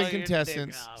contestants. 7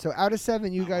 contestants So out of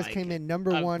 7, you guys came in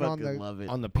number 1 on the. love it.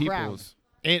 on the crowd. peoples.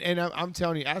 And I'm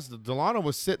telling you, as Delano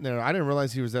was sitting there, I didn't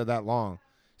realize he was there that long.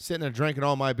 Sitting there drinking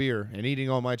all my beer and eating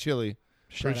all my chili.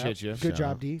 Shout Appreciate out. you. Good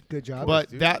job, D. Good job. But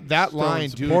that line,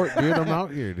 dude, Support, dude. I'm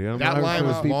out here, dude. I'm that out line for the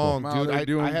was people. long, Wow, dude. they're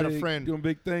doing I had a big- friend. doing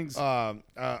big things.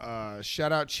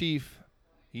 Shout out Chief.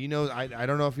 You know, I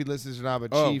don't know if he listens or not, but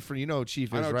Oh. Chief, you know who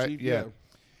Chief I is, know right? Chief, yeah. yeah.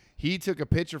 He took a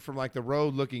picture from like the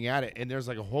road looking at it, and there's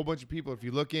like a whole bunch of people. If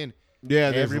you look in,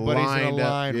 Yeah, there's everybody's in a lined up,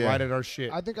 line yeah. right at our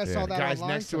shit. I think I saw Yeah. that Guys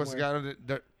online next to us somewhere.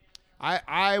 got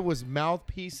I was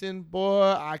mouthpiecing, boy.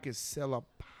 I could sell a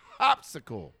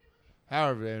popsicle.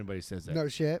 However anybody says that. No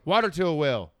shit. Water to a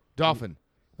whale, dolphin,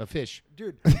 a fish.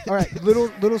 Dude. All right, little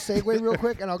segue real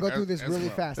quick, and I'll go through this really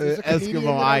Eskimo. fast. There's a comedian Eskimo that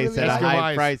I ice really at a like. Eskimo high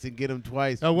ice. price and get them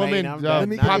twice. A woman, Man, I'm Let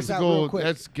me done. get this out real popsicle. quick.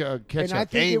 That's ketchup. And I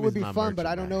think Game it would is be my fun, but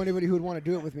I don't know merchandise. anybody who would want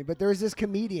to do it with me. But there is this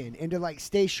comedian, and to like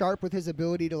stay sharp with his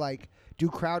ability to like do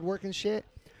crowd work and shit,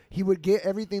 he would get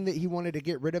everything that he wanted to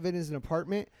get rid of in his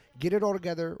apartment, get it all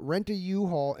together, rent a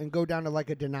U-Haul, and go down to like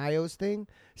a Denios thing,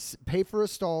 pay for a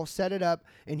stall, set it up,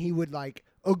 and he would like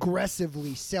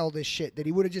aggressively sell this shit that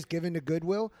he would have just given to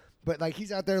Goodwill. But like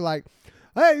he's out there like,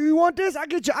 hey, you want this? I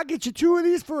get you 2 of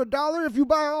these for $1. If you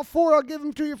buy all 4, I'll give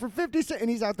them to you for 50 cents. And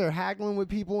he's out there haggling with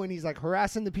people, and he's like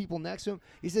harassing the people next to him.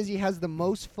 He says he has the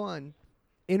most fun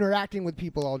interacting with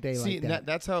people all day See, like that.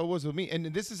 that's how it was with me, and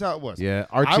this is how it was. Yeah,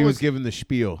 I Archie was was- giving the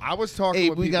spiel. I was talking Hey,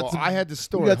 with we people. got some- I had the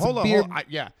story. got some Hold on, beer-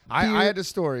 I had the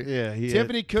story. Yeah, he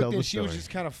Tiffany had- tell cooked the and she was story. just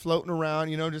kind of floating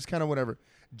around, just kind of whatever.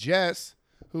 Jess,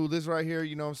 who lives right here.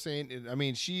 You know what I'm saying? I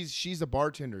mean, she's a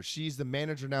bartender. She's the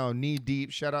manager now of Knee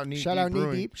Deep. Shout out Knee Deep. Shout out Knee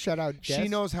Brewing. Deep. Shout out Jess. She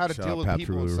knows how to Shout deal out with Pabst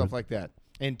people and Blue stuff Ribbon. like that.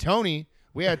 And Tony,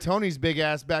 we had Tony's big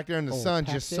ass back there in the sun,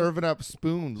 just Pabst. serving up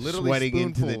literally Sweating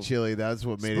into the spoonfuls. chili. That's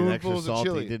what made it extra Spoonfuls of salty.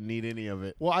 chili. Didn't need any of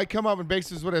it. Well, I come up and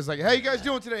Bakes is what it's like. Hey, you guys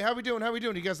doing today? How we doing? How we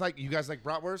doing? You guys like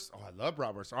bratwurst? Oh, I love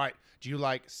bratwurst. All right. Do you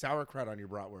like sauerkraut on your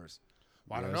bratwurst?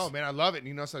 Well, I don't know, man. I love it. And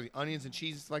you know, so the onions and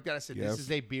cheese like that. I said, Yes. this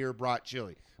is a beer brat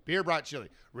chili. Beer brat chili.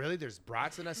 Really? There's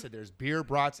brats? And I said, there's beer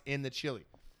brats in the chili.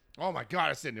 Oh my God!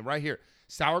 I said, right here,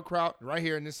 sauerkraut right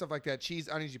here, and this stuff like that. Cheese,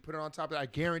 onions. You put it on top of it. I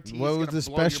guarantee. What it's was gonna the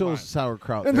blow your special mind.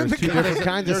 sauerkraut? And then There's the two guy- different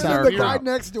kinds of there's And the guy sauerkraut.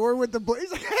 next door with the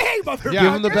blaze. Like, hey, motherfucker. Give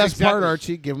him the best part, exactly.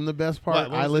 Archie. Give him the best part.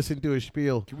 What was I it? listened to his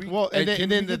spiel. Well, and then can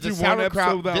we the get through one sauerkraut.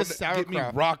 episode without This get me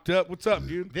sauerkraut. rocked up. What's up,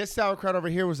 dude? This sauerkraut over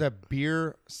here was a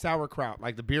beer sauerkraut,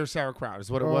 like the beer sauerkraut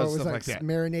is what it Oh, was, it was stuff like like that.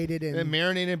 marinated in. And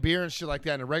marinated beer and shit like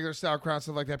that, and a regular sauerkraut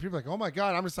stuff like that. People are like, oh my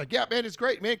God. I'm just like, yeah, man, it's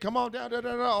great, man. Come on down,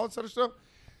 all this other stuff.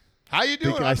 How you I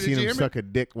doing? think I Did seen you him hear me? suck a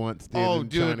dick once, dude, Oh, and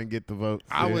dude. trying to get the vote.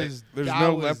 I was. There's I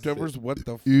no was- leftovers. What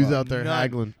the fuck? He was out there None.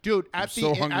 haggling. Dude, I'm at the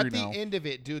so hungry at the now. end of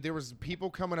it, dude, there was people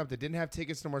coming up that didn't have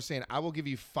tickets no more saying, I will give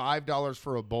you $5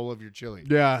 for a bowl of your chili.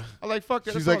 Yeah. I'm like, fuck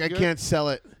that. She's that's like, all I good. can't sell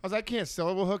it. I was like, I can't sell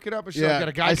it. We'll hook it up. And shit. Yeah, Got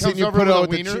a guy I seen comes you over put with it a with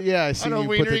the wiener. yeah, I seen know you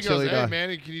wiener. put the He goes, chili hey, down.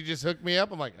 man, can you just hook me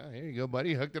up? I'm like, oh, here you go, buddy.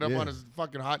 He hooked it up Yeah. on his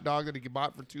fucking hot dog that he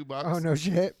bought for $2. Oh no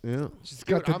shit! Yeah. Just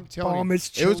Dude, got the I'm telling you.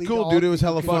 bombest It was chili cool, dog dude. It was you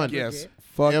hella could fun. ever Yes. get.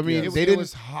 Fuck I mean, yes. they It didn't-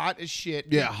 was hot as shit.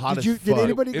 Yeah, hot Did as Did fuck.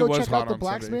 anybody It go was check hot out the on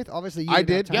blacksmith? Obviously, you I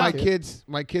didn't did. have time to.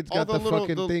 My kids All got the the, little-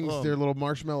 fucking the- things. Their little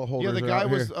marshmallow holders. Yeah, the are guy out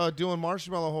was here. doing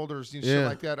marshmallow holders and shit Yeah.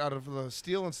 like that out of the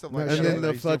steel and stuff No like shit. that. And then that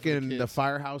the he's doing for fucking the kids.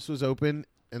 firehouse was open,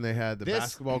 and they had the This-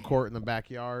 basketball court in the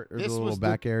backyard, or the This little was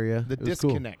back area. The It was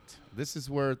cool. disconnect. This is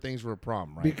where things were a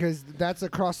problem, right? Because that's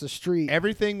across the street.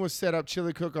 Everything was set up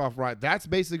chili cook-off right. That's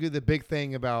basically the big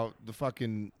thing about the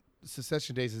fucking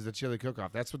Secession Days is the chili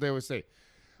cook-off. That's what they always say.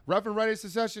 Rough and Ready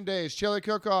Secession Days, chili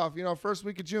cook-off, first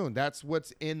week of June. That's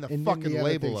what's in the and then fucking the other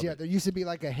label things. of Yeah, it. there used to be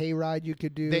like a hayride you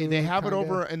could do. They have it kinda.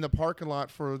 over in the parking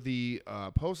lot for the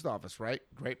post office, right?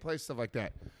 Great place, stuff like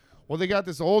that. Well, they got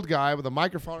this old guy with a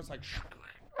microphone. It's like,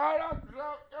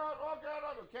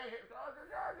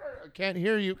 can't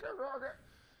hear you.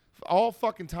 All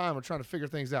fucking time we're trying to figure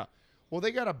things out. Well,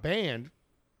 they got a band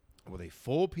with a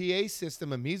full PA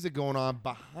system and music going on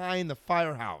behind the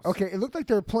firehouse. Okay, it looked like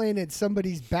they were playing at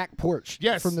somebody's back porch.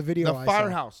 Yes, from the video. the I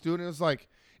firehouse, dude. And it was like,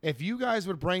 if you guys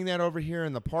would bring that over here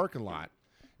in the parking lot,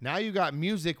 now you got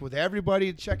music with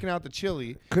everybody checking out the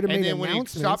chili. Could have and made then when you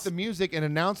stop announcements. the music and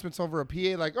announcements over a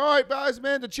PA, like, all right, guys,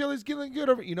 man, the chili's getting good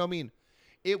over. You know what I mean?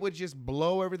 It would just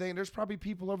blow everything. There's probably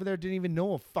people over there didn't even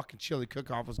know a fucking chili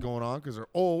cook-off was going on because they're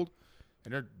old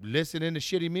and they're listening to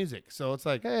shitty music. So it's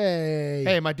like, saw. Hey,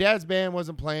 hey, my dad's band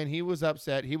wasn't playing. He was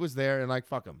upset. He was there, and like,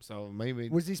 fuck him. So maybe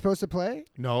was he supposed to play?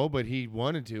 no, but he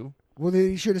wanted to. Well,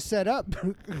 then he should have set up.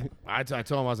 I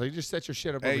told him, I was like, you just set your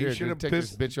shit up Hey, over you here. should have Dude. Take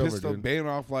this pissed bitch over, the dude. band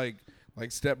off like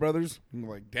Step Brothers. I'm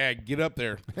like, Dad, get up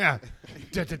there. Yeah.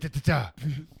 Da, da, da, da, da.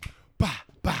 Bah,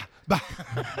 bah, bah.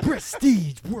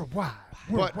 Prestige worldwide.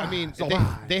 But I mean,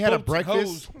 Worldwide. they had a Boats,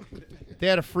 breakfast. They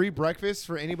had a free breakfast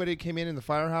for anybody who came in the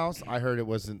firehouse. I heard it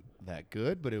wasn't that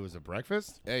good, but it was a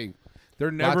breakfast. Hey, they're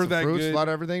Lots never of that fruits, good. a lot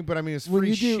of everything. But I mean, it's when free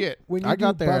you do, shit. When you I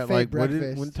got do there at buffet like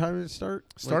breakfast, when time did it start?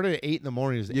 Started at 8 in the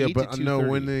morning. It was Yeah, 8 but to no, 2:30.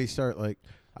 when did they start? Like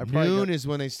I probably Noon got- is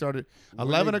when they started. When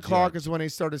 11 they o'clock judge. is when they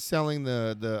started selling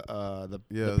the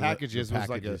packages. It was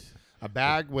like a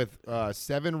bag with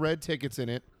 7 red tickets in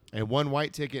it and 1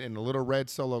 white ticket and a little red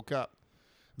solo cup.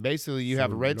 Basically, you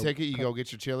have a red ticket, you go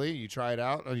get your chili, you try it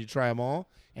out, or you try them all,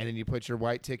 and then you put your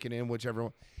white ticket in, whichever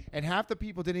one. And half the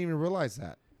people didn't even realize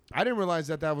that. I didn't realize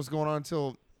that was going on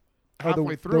until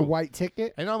halfway the through. white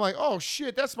ticket. And I'm like, oh,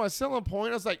 shit, that's my selling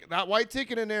point. I was like, that white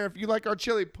ticket in there, if you like our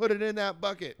chili, put it in that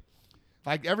bucket.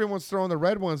 Like, everyone's throwing the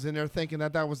red ones in there thinking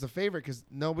that was the favorite because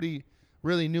nobody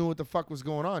really knew what the fuck was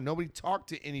going on. Nobody talked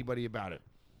to anybody about it.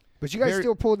 But you guys Very-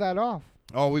 still pulled that off.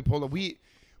 Oh, we pulled it.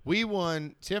 We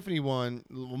won. Tiffany won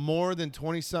more than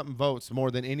 20-something votes, more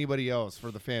than anybody else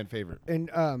for the fan favorite. And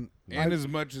and as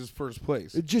much as first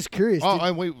place. just curious. Oh, did,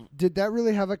 and wait, did that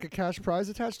really have like a cash prize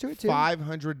attached to it too?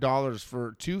 $500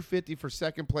 for $250 for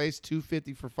second place,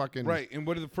 $250 for fucking Right, and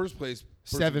what did the first place?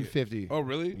 person get? $750. Oh,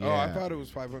 really? Oh, I Yeah. thought it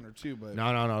was 500 too, but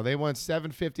No. They won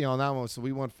 $750 on that one, so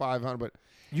we won $500. But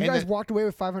You and guys then- walked away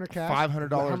with $500 cash.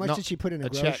 $500. How much No, did she put into a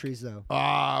check. groceries though?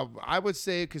 I would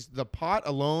say because the pot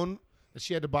alone that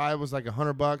she had to buy was like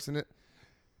 $100, and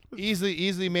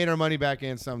Easily made her money back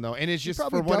and some though, and it's just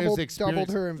Probably for one who's doubled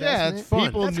experienced. her Yeah, investment. it's fun.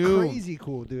 People That's knew. crazy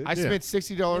cool, dude. I spent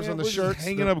 $60 on the shirts.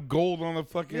 hanging up gold on the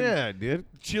fucking Yeah, dude.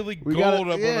 chili We gold got up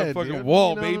on the fucking dude. wall,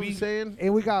 You know what I'm baby. saying?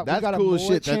 and we got That's a cool as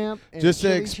mullet shit. That- champ and just the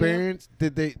chili champ. experience.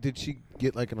 Did she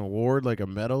get like an award, like a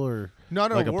medal, or No,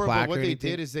 like a award, plaque but what or they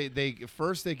anything? did is they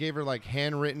first they gave her like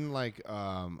handwritten like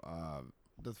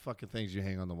the fucking things you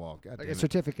hang on the wall. God Like damn a it.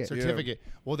 certificate. Certificate.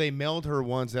 Well, they mailed her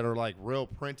ones that are like real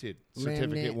printed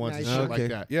certificate Laminate, ones and nice shit shit. like Okay.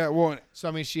 that. Yeah, well, So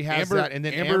I mean, she has Amber, that, and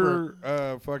then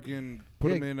Amber fucking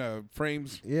put Yeah. them in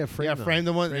frames. Yeah, frame them. framed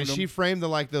the ones, Framed and them. she framed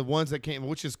the ones that came,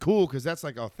 which is cool because that's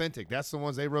like authentic. That's the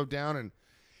ones they wrote down,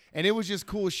 and it was just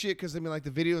cool as shit because I mean like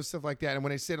the videos stuff like that, and when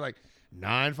they said like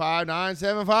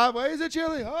 95975, where's the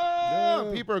chili? Oh,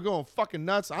 Yeah. people are going fucking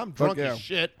nuts. I'm drunk yeah. as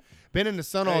shit. Been in the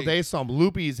sun all Hey. day, so I'm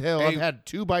loopy as hell. I've Hey. had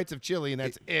 2 bites of chili, and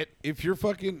that's it. If you're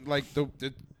fucking like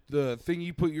the thing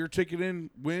you put your ticket in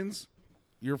wins,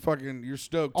 you're stoked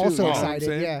too. Also you know what I'm excited,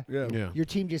 saying? yeah. Yeah. Your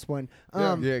team just won.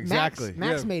 Yeah. Yeah, exactly.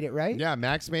 Max Yeah. made it, right? Yeah,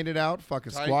 Max made it out.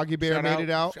 Fucking Tight. Squaggy Bear Shout made it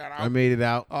out. Shout I made it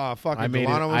out. Fucking I made it-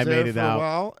 Delano was I there made it for out. a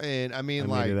while, and I mean I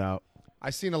like made it out. I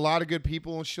seen a lot of good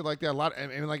people and shit like that. A lot,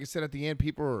 and like I said at the end,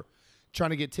 people were trying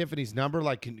to get Tiffany's number.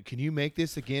 Like, can you make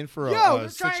this again for Yo, a they're trying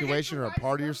to get situation or a Wife's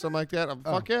party or something like that?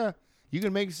 Fuck yeah, you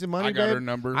can make some money. I got babe. her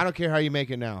number. I don't care how you make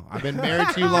it now. I've been married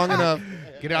to you long enough.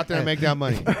 Get out there and make that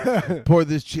money. Pour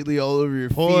this chili all over your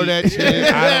Pour feet. that chili.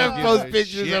 I don't give Post a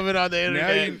pictures shit. of it on the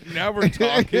internet. now we're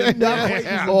talking. Now Clayton's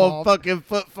Oh, involved. fucking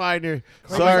foot finder.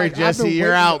 Clayton's Sorry, like, I've Jesse, been you're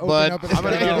waiting to out, open bud. up an I'm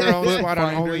gonna account. get her own spot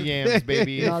on Finder. OnlyYams,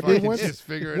 baby. No, and dude, fucking once- just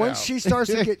figure it Once out. she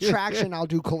starts to get traction, I'll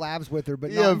do collabs with her,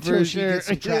 but not Yeah, until for she sure. gets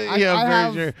some traction. Yeah, I for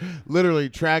have, sure. Literally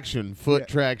traction, foot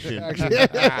traction. Chili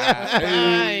and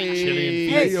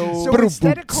Hey, Fio. so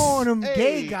instead of calling them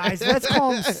gay guys, let's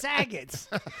call them saggots.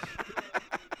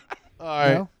 All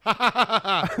right. No?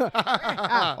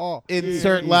 Oh.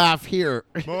 Insert laugh here.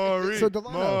 Maury, So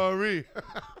Delano. Maury.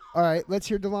 All right, let's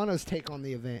hear Delano's take on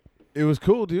the event. It was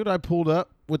cool, dude. I pulled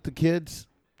up with the kids,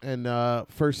 and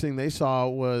first thing they saw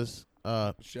was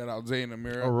Shout out Zane and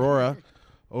Amira. Aurora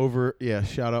over. Yeah,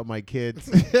 shout out my kids.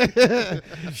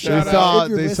 Shout they saw If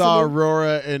you're they saw listening.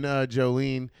 Aurora and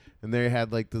Jolene, and they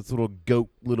had like this little goat,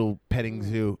 little petting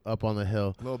zoo up on the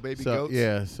hill. Little baby So goats.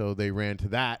 yeah, so they ran to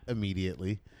that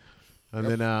immediately, and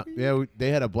then they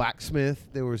had a blacksmith.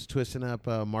 They was twisting up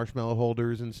marshmallow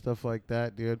holders and stuff like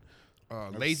that, dude.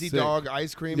 Lazy sick. Dog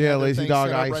ice cream. Yeah, had their Lazy thing Dog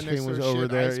set up ice right next cream to was their over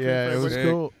shit, there. ice cream Yeah, it was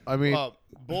flavors. cool. I mean,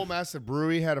 Bullmaster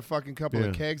Brewery had a fucking couple Yeah.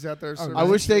 of kegs out there. serving I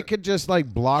wish they shit. could just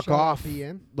like block Shout out off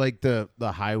PM. like the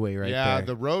highway right yeah, there.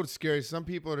 the road's scary. Some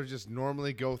people that just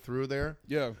normally go through there.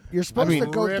 Yeah. You're supposed mean, to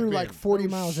go through ripping. like 40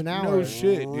 miles an hour. no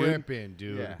shit, dude. ripping,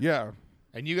 dude. Yeah. Yeah.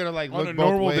 And you gotta like On look a both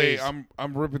normal ways. day,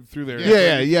 I'm ripping through there.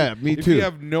 yeah, me If too. you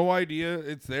have no idea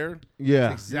it's there,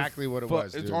 Yeah. exactly what it fu-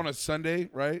 was. it's dude. on a Sunday,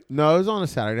 right? No, it was on a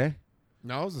Saturday.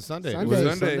 No, it was a Sunday. Sunday. It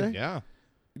was Sunday? Sunday. Yeah.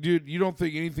 Dude, you don't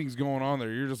think anything's going on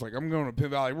there. You're just like, I'm going to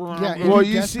Pin Valley. Yeah, I'm and Well,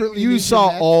 you you desperately need you to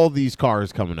saw met- all these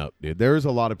cars coming up, dude. There was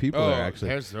a lot of people Oh, there actually.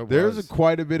 There There's was.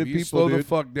 quite a bit of you people, slow dude. the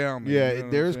fuck down. Man. Yeah, You know what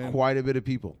I'm there's saying? quite a bit of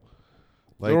people.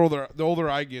 Like, The older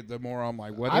I get, the more I'm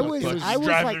like, what I the was- fuck is I was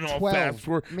driving like all 12, fast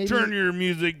for? maybe- Turn your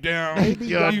music down. maybe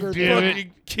you younger than that.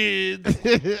 fucking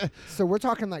kids. So we're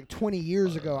talking like 20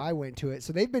 years ago I went to it.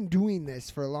 So they've been doing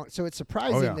this for a long. So it's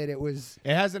surprising yeah. that it was.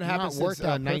 It hasn't Not happened since worked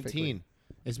out 19. perfectly.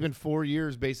 It's been 4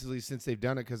 years basically since they've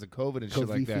done it because of COVID and shit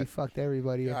like Kofifi that. fucked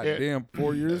everybody up. God damn,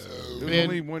 4 years? It was Man.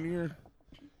 only 1 year.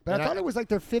 But And I thought I- it was like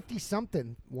their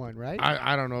 50-something one, right?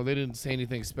 I don't know. They didn't say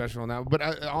anything special on that.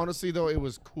 But honestly, though, it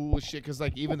was cool as shit because,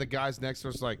 like, even the guys next to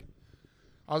us, like,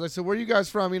 I was like, so where are you guys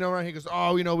from? You know, right? He goes,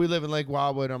 oh, you know, we live in Lake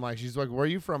Wildwood. I'm like, she's like, where are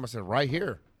you from? I said, right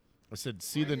here. I said,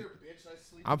 see the.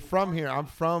 I'm from here. I'm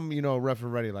from, you know, Rough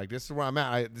and Ready. Like, this is where I'm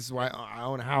at. This is why I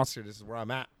own a house here. This is where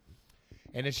I'm at.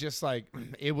 And it's just like,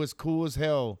 it was cool as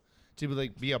hell to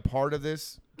be a part of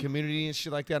this community and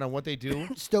shit like that and what they do.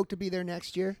 Stoked to be there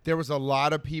next year. There was a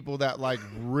lot of people that like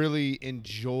really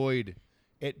enjoyed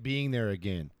it being there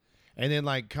again. And then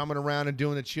like coming around and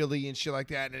doing the chili and shit like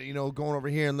that, and you know, going over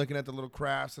here and looking at the little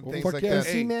crafts and things fuck like yeah. that.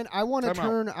 See, man, I want to time out.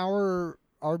 turn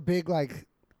our big like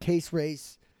case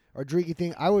race or drinking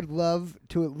thing. I would love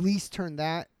to at least turn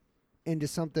that into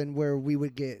something where we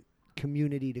would get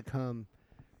community to come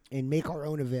and make our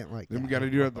own event like Then that. we got to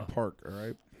do it at the park, all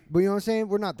right? But you know what I'm saying?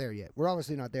 We're not there yet. We're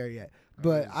obviously not there yet.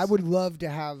 But I would love to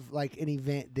have like an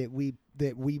event that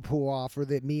we pull off, or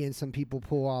that me and some people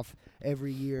pull off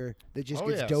every year that just Oh,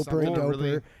 gets yeah, doper and something doper.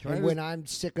 really- Can I And when I'm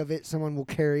sick of it, someone will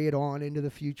carry it on into the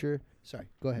future. Sorry,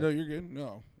 go ahead. No, you're good.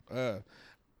 No.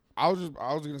 I was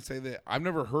going to say that I've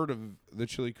never heard of the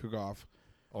chili cook-off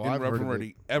Oh, in I've Rough heard and of it.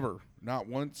 Ready ever. Not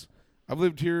once. I've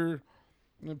lived here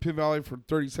in Penn Valley for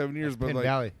 37 years, but Penn like,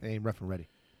 Valley, they ain't rough and ready.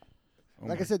 oh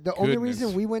Like my I said, the only goodness.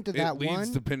 reason we went to that it leads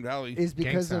one to Penn Valley. is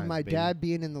because Gang of my signs, baby. dad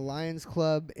being in the Lions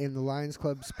Club and the Lions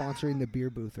Club sponsoring the beer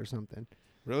booth or something.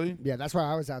 Really? Yeah, that's why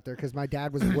I was out there, because my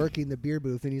dad was working the beer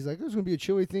booth, and he's like, "There's gonna be a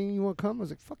chili thing. You want to come?" I was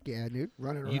like, "Fuck yeah, dude!"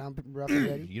 Running around rough and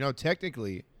ready. You know,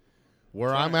 technically,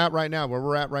 where I'm at right now, where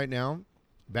we're at right now,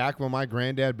 back when my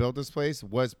granddad built this place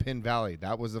was Penn Valley.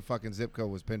 That was the fucking zip code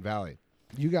was Penn Valley.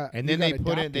 You got, And you then got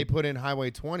they adopted. put in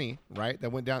Highway 20, right?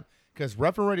 That went down because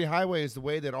Rough and Ready Highway is the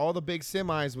way that all the big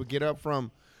semis would get up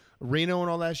from Reno and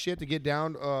all that shit to get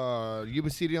down Yuba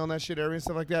City on that shit area and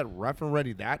stuff like that. Rough and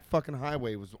Ready, that fucking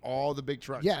highway was all the big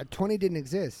trucks. Yeah, 20 didn't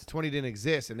exist. 20 didn't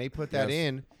exist, and they put that Yes.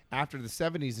 in after the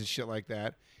 70s and shit like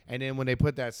that. And then when they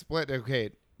put that split,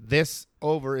 okay, this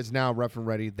over is now Rough and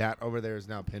Ready. That over there is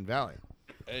now Penn Valley.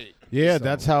 Hey. Yeah, So-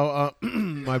 that's how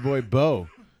my boy Bo,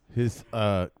 his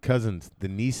cousins, the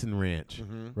Neeson Ranch,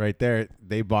 right there,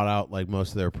 they bought out like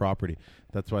most of their property.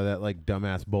 That's why that like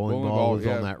dumbass bowling ball was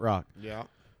yeah. on that rock. Yeah.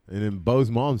 And then Bo's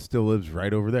mom still lives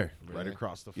right over there, right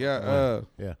across the. Yeah. fucking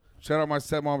way. Yeah. Shout out my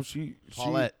stepmom.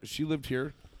 Paulette. She lived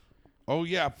here. Oh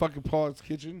yeah, fucking Paulette's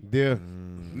Kitchen. Yeah.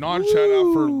 Non shout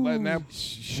out for letting that.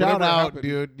 Shout whatever out, happened.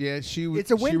 dude. Yeah, she was.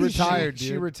 It's a she Wendy's retired, She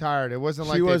dude. retired. It wasn't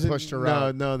like She they wasn't, pushed her no,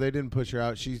 out. No, they didn't push her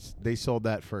out. They sold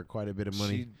that for quite a bit of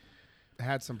money. She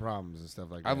had some problems and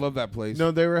stuff like that. I love that place.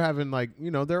 No, they were having like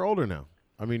they're older now.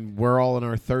 I mean, we're all in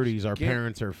our 30s. Our Can't-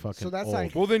 parents are fucking. So that's old.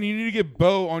 like- Well, then you need to get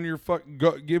Bo on your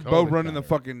give Bo COVID running the got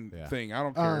fucking Yeah. thing. I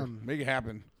don't care. Um, Make it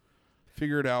happen.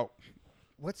 Figure it out.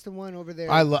 What's the one over there?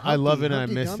 I love it and I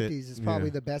Humpty miss it. Dumpty's is probably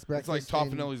Yeah. the best It's like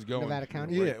breakfast in Toffanelli's going. Nevada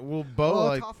County. Yeah, well, Bo Oh,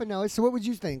 like Toffanelli's. So what would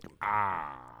you think?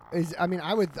 Ah. I mean,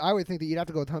 I would think that you'd have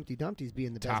to go with Humpty Dumpty's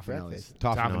being the best Toffanelli's. breakfast.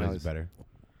 Toffanelli's is better.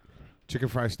 Chicken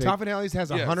fried steak. Toffanelli's has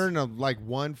Yes.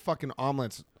 101 fucking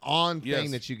omelets on Yes.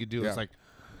 thing that you could do. Yeah. It's like,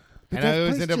 But and I those always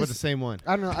places end up with the just- same one.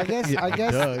 I don't know. I guess.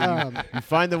 Duh, you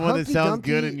find the one that Humpty sounds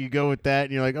good Dumpty- and you go with that,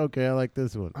 and you're like, okay, I like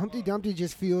this one. Humpty Dumpty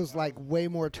just feels like way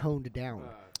more toned down.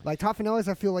 Like Toffanelli's,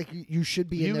 I feel like you should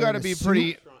be. You got to be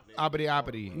pretty uppity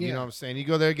uppity. You Yeah. know what I'm saying? You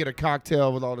go there, get a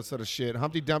cocktail with all this other shit.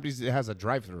 Humpty Dumpty's it has a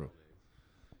drive-through.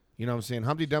 You know what I'm saying?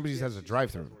 Humpty Dumpty's has a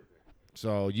drive-through,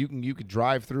 so you can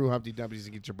drive through Humpty Dumpty's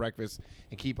and get your breakfast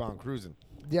and keep on cruising.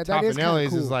 Yeah, that is kinda Toffanelli's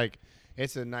cool. is like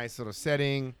it's a nice little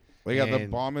setting. They got the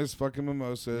and bombest fucking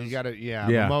mimosas. You got to Yeah.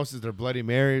 mimosas, they're Bloody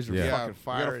Marys, or Yeah. yeah, fucking you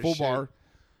fire. got a and full shit. bar.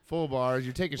 Full bars.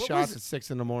 You're taking What shots was- at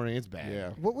 6 a.m. It's bad. Yeah.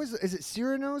 What was? Is it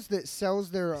Cyrano's that sells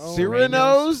their own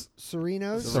Cyrano's?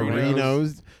 Serenos?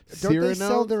 Serenos. Don't they sell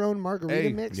Cyrano's? their own margarita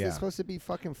Hey. mix? Yeah. That's supposed to be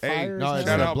fucking Hey, fire. no, as it's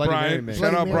shout hell? a out Bloody Mary Brian. mix. Shout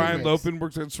out Bloody Mary Brian mix. Lopin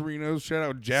works at Serenos. Shout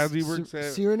out Jazzy works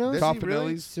at Cyrano's?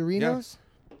 Toffanelli's. Serenos?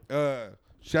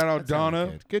 Shout out That sounded Donna.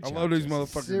 good. Good I job, love these Jesse.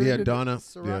 motherfuckers. Yeah, Donna.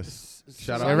 Syrah- Yes.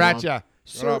 Shout out, Sriracha.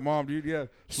 Shout out mom, dude. Yeah,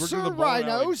 she works at the bowling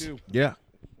alley, Serenos? too. Yeah.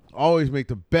 Always make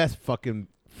the best fucking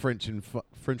French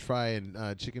fry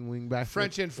and chicken wing back.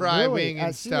 French and fry Really? wing At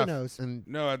and stuff. Cyrano's? and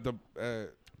No, at the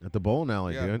at the bowling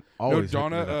alley, yeah. dude. No, Always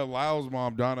Donna hooking it up. Lyle's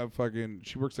mom, Donna. Fucking,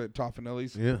 she works at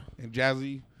Toffanelli's. Yeah. And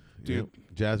Jazzy, dude. Yep.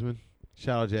 Jasmine.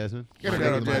 Shout out Jasmine. Shout My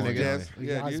out nigga, Jazzy my nigga. Jazz.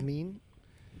 Yeah, dude. Yasmin?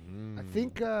 I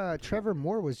think Trevor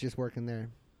Moore was just working there.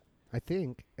 I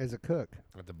think as a cook.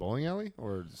 At the bowling alley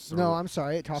or No, I'm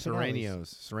sorry, at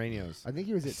Toffanelli's. Serranios. I think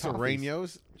he was at Toffee's.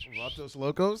 Serranos. Ratos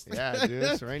Locos. Yeah, dude,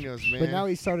 Serranios, man. But now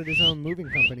he started his own moving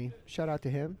company. Shout out to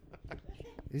him.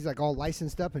 He's like all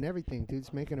licensed up and everything.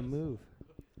 Dude's making a move.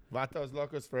 Vatos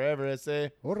locos forever, I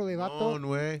say. Orale, vato. Long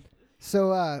way.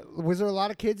 So, was there a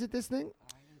lot of kids at this thing?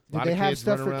 Did Lot they of have kids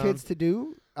stuff running for around. kids to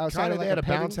do outside Kind of of, like they had a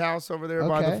petting? bounce house over there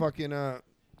by the Okay. fucking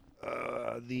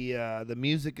the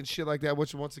music and shit like that.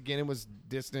 Which once again it was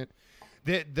distant.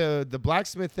 The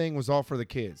blacksmith thing was all for the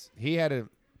kids. He had a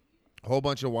whole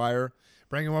bunch of wire.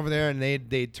 Bring them over there and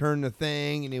they'd turn the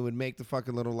thing and he would make the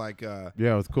fucking little like Yeah,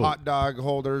 it was cool. hot dog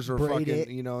holders or Braid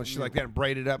fucking it. shit like that and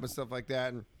braid it up and stuff like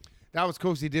that. And that was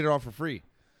cool 'cause he did it all for free.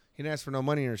 He didn't ask for no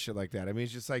money or shit like that. I mean,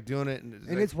 it's just like doing it. And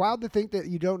And it's wild to think that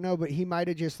you don't know, but he might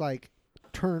have just like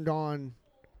turned on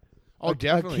oh, a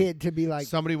definitely. kid to be like,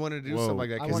 Somebody wanted to do Whoa. something like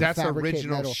that I because wanna that's fabricate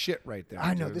original metal. shit right there.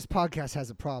 I know dude. this podcast has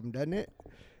a problem, doesn't it?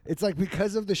 It's like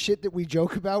because of the shit that we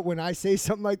joke about when I say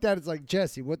something like that, it's like,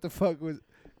 Jesse, what the fuck were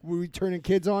we turning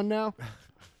kids on now?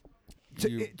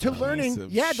 You To piece learning.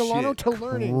 of Yeah, Delano, shit. to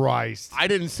learning. Christ. I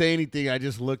didn't say anything. I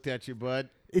just looked at you, bud.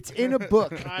 It's in a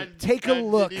book. Take a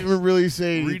look. Didn't even really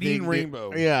say anything. Reading dude.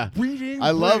 Rainbow. Yeah. Reading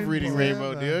I love reading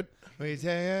Rainbow, dude.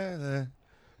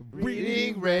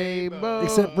 Reading Rainbow.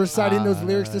 Except reciting those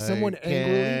lyrics to someone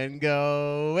angrily. Can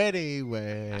go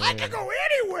anywhere. I can go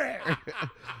anywhere.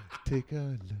 Take a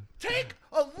look. Take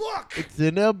a look. It's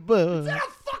in a book. A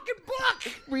fucking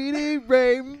book. reading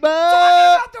rainbow.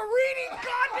 About the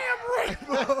reading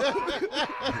goddamn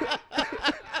rainbow.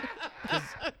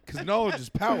 Because knowledge is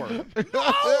power.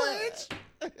 Knowledge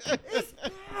is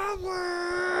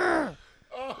power.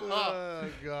 Oh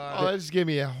God. Oh, that just gave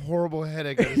me a horrible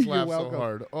headache. I just You're laughed so welcome.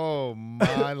 hard. Oh my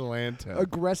lanta.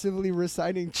 Aggressively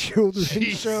reciting children's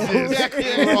shows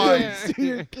Christ. to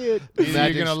your kid. Either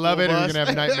Magic you're gonna love it or you're school gonna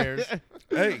have nightmares.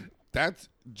 Hey, that's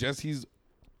Jesse's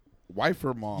wife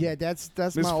or mom. Yeah, that's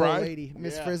Miss my Fry? old lady,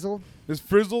 Miss Yeah. Frizzle. Miss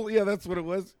Frizzle? Yeah, that's what it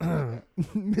was.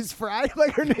 Miss Fry,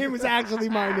 like her name is actually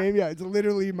my name. Yeah, it's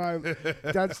literally my.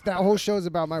 That whole show's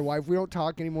about my wife. We don't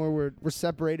talk anymore. We're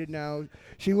separated now.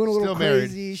 She went a little Still married.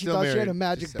 crazy. She Still thought she had a married.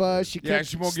 magic Just bus. She Yeah, kept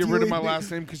she won't get rid of my stealing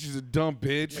last name because she's a dumb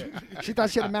bitch. She thought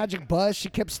she had a magic bus. She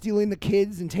kept stealing the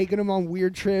kids and taking them on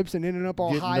weird trips and ending up all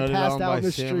Getting high, nutted passed on out by in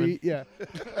the salmon. street. Yeah,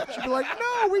 she'd be like,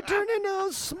 "No, we turned into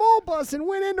a small bus and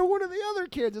went into one of the other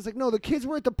kids." It's like, "No, the kids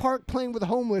were at the park playing with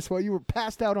homeless while you were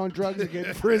passed out on drugs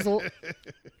again, Frizzle."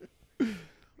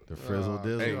 The Frizzle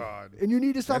Dizzle. Hey, God. And you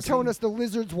need to stop That's telling him. us the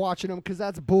lizard's watching them because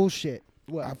that's bullshit.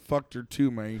 I What? fucked her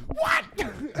too, man.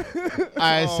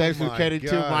 I had Oh sex with my Katie too,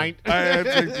 God. mine. I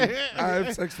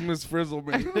had sex with Miss Frizzle,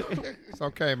 man. It's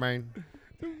okay, man.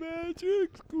 The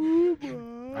magic school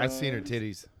bus. I've seen her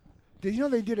titties. Did you know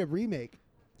they did a remake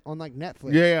on like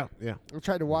Netflix? Yeah. I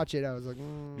tried to watch it. I was like,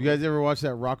 You guys ever watch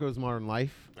that Rocco's Modern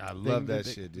Life? I thing love that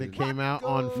they- shit, That dude. came out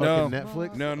on fucking No.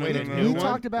 Netflix. No, Wait, a no. new we one?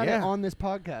 talked about it Yeah. on this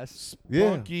podcast.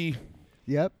 Yeah. Funky.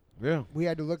 Yep. Yeah. We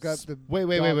had to look up the. Wait.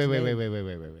 dog's name.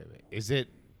 Wait. Is it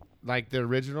like the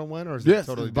original one or is Yes, it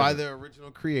totally it's by different? the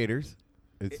original creators.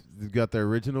 It's got the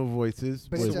original voices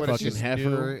But with it's a- fucking it's just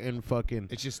Heifer and fucking.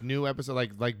 It's just new episode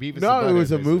like Beavis and No, it Butthead,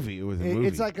 was a basically. movie. It was a movie.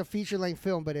 It's like a feature-length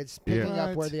film, but it's picking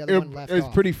up where the other one left It's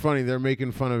off. pretty funny. They're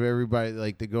making fun of everybody.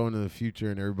 Like they go into the future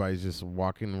and everybody's just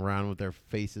walking around with their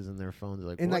faces and their phones.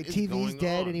 Like, And what like is TV's going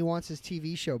dead, on? and he wants his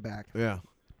TV show back. Yeah.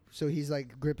 So he's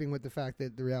like gripping with the fact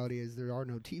that the reality is there are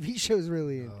no TV shows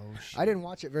really. And I didn't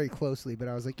watch it very closely, but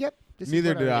I was like, "Yep, this Neither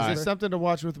is what did I. Is remember. this something to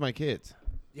watch with my kids?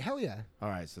 Hell yeah, All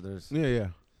right, so there's Yeah.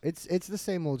 it's the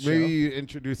same old Maybe show. you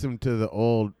introduce them to the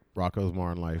old Rocco's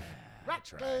Modern Life.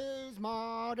 Rocco's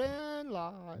Modern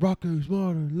Life. Rocco's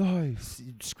Modern Life.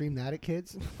 Scream that at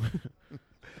kids.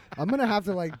 I'm gonna have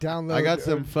to like download. I got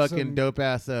some fucking dope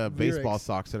ass baseball lyrics.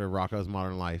 socks that are Rocco's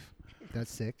Modern Life.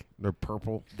 That's sick. They're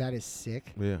purple. That is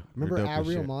sick. Yeah. Remember they're dope as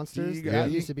Real shit. Monsters? You That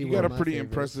got, used to be you one got of a my pretty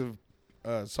favorites.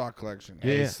 impressive sock collection.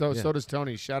 Yeah. Hey, so yeah. does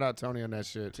Tony. Shout out Tony on that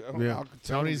shit. Yeah.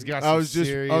 Tony's got I some was just,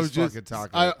 serious I was just, fucking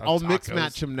tacos. I'll mix tacos.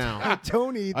 match them now.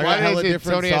 Tony. I Why got did hella they say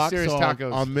different Tony has socks, serious so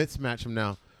tacos? I'll mix match them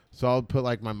now. So I'll put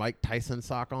like my Mike Tyson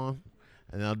sock on,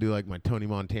 and then I'll do like my Tony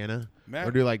Montana, Matt-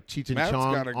 or do like Cheech and Matt's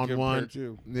Chong got a on good one. pair,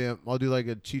 too. Yeah, I'll do like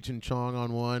a Cheech and Chong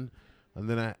on one, and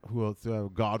then who else do I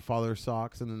have? Godfather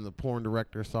socks, and then the porn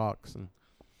director socks and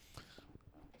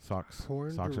socks.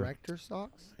 Porn socks director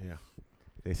socks? yeah,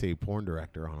 they say porn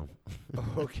director on them.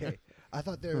 Okay. I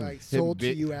thought they were like sold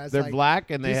to you as they're like black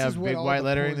and they this have is what big all white the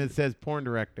lettering porn- that says porn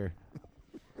director.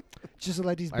 just to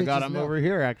let these bitches I got them know. over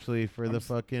here actually for the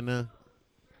fucking.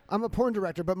 I'm a porn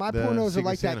director, but my The pornos are Secret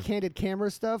like Santa. that candid camera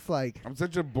stuff. Like, I'm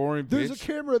such a boring there's a bitch.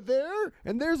 camera there,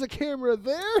 and there's a camera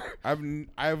there. I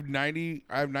have 90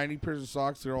 pairs of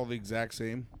socks. They're all the exact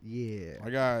same. Yeah. I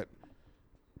got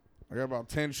about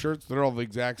 10 shirts. They're all the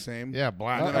exact same. Yeah,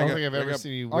 black. And I then don't I think I've got- ever I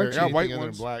seen you got- wear I got anything white other than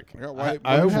ones. black. I got white.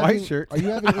 I Are you have white having- shirt. Are you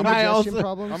having I indigestion also-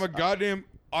 problems? I'm a goddamn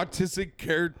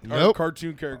autistic Nope.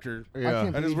 cartoon character. I Yeah.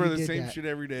 can't I just believe wear you the did same that. shit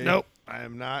every day. Nope, I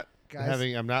am not Guys,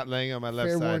 I'm not laying on my left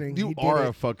fair side. warning. You He did are it.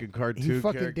 a fucking cartoon He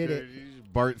fucking character. did it. You're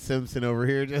just Bart Simpson over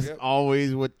here, just Yep.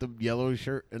 always with the yellow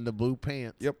shirt and the blue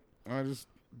pants. Yep. I just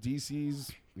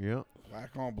DC's Yep.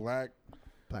 black on black.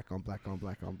 Black on black on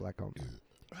black on black on.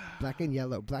 Black and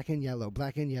yellow, black and yellow,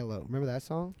 black and yellow. Remember that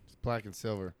song? It's black and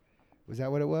silver. Was that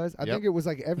what it was? I Yep. think it was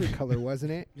like every color,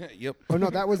 wasn't it? Yeah. Yep. Oh no,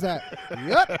 that was that.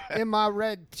 Yep, in my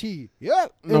red tee.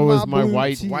 Yep, in No, it was my blue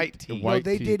white tee. tee. No, White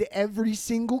they tee. did every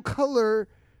single color.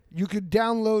 You could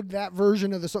download that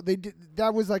version of the song. They did.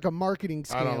 That was like a marketing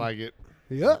scam. I don't like it.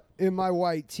 Yep, in my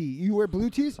white tee. You wear blue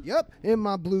tees? Yep, in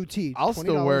my blue tee. I'll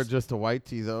still wear $20. just a white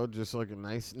tee though, just like a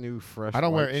nice new fresh. I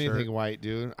don't wear white anything shirt. white,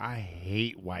 dude. I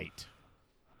hate white.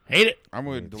 Hate it. I'm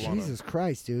with Delano. Jesus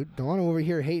Christ, dude! Delano over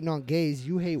here hating on gays.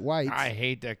 You hate whites. I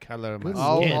hate that color of my Good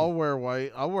skin. I'll wear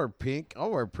white. I'll wear pink.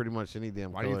 I'll wear pretty much any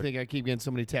damn Why color. do you think I keep getting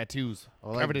so many tattoos? I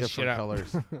like Cover this different shit up.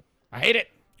 colors. I hate it.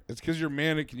 It's because you're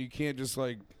manic and you can't just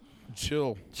like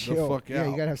chill Chill. the fuck yeah,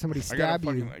 out. you gotta have somebody I gotta stab you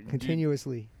fucking, like,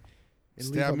 continuously. and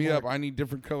leave Stab a me up. mark. I need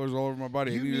different colors all over my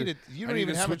body. You I need need to- it. You I don't need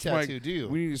even to have a switch my- tattoo, do you?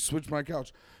 We need to switch my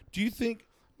couch. Do you think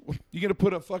You gonna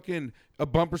put a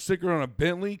bumper sticker on a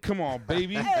Bentley? Come on,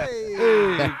 baby.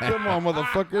 Hey, come on,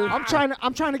 motherfucker.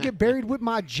 I'm trying to get buried with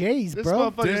my J's, This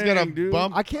bro. motherfucker's got a Dang, dude.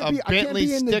 bump I can't a be- I can't Bentley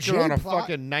be in the sticker on J a plot.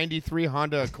 fucking 93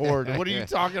 Honda Accord. What are you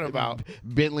talking about?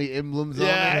 Bentley emblems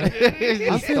Yeah. on it. He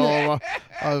I'm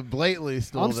stole, blatantly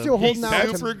stole I'm them. still He holding out.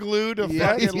 to- super glued a Yeah.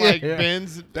 fucking like Yeah.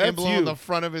 Benz That's emblem on you. the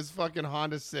front of his fucking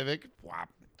Honda Civic. Whop.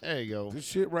 There you go. This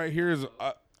shit right here is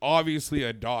obviously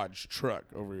a Dodge truck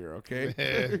over here, okay?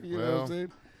 You know what Well. I'm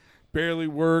saying? Barely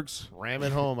works. Ram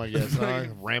it home, I guess. Huh?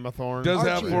 Ramathorn. Does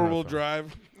have Archie. 4-wheel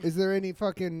drive. Is there any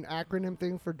fucking acronym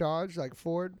thing for Dodge, like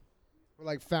Ford? Or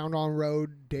like found on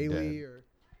road daily,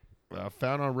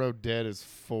 Found on road dead is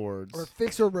Ford's. or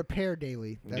fix or repair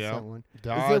daily? That's Yeah. that one.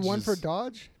 Dodge is there one for is-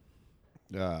 Dodge?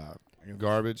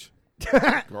 Garbage.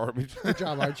 Garbage. Good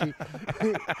job, Archie.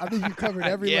 I think you covered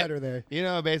every Yeah. letter there. You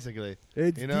know, basically.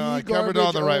 It's You know, D I covered garbage,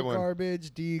 all the right O one.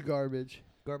 Garbage, D garbage.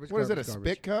 Garbage. What is it, a garbage,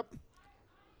 spit cup?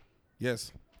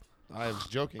 Yes. I was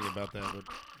joking about that.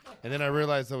 And then I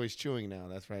realized, oh, he's chewing now.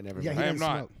 That's right. Never Yeah, mind. he I am doesn't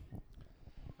not. smoke.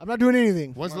 I'm not doing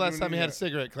anything. When's the I'm not last doing time you had a that.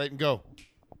 cigarette, Clayton? Go.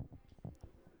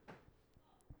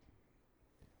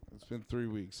 It's been 3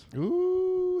 weeks.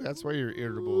 Ooh, that's why you're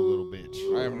irritable, little bitch.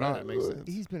 I am not. That makes sense.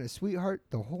 He's been a sweetheart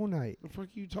the whole night. What the fuck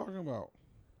are you talking about?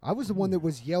 I was the one that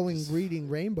was yelling, reading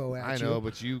rainbow at I you. know,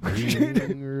 but you. He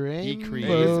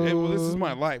Hey, well, this is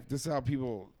my life. This is how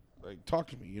people like talk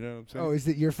to me. You know what I'm saying? Oh, is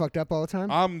it you're fucked up all the time?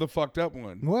 I'm the fucked up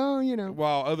one, Well, you know,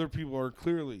 while other people are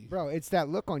clearly. bro, it's that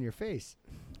look on your face.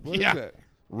 What is Yeah. that?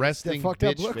 That Resting fucked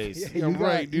up bitch look. face. Yeah, Yeah, you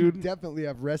right, you dude. definitely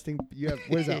have resting. You have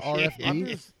what is that?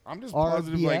 RFD. I'm just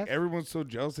positive. Like RBF? everyone's so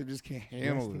jealous, they just can't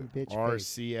handle Resting it. bitch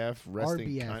face. RCF, resting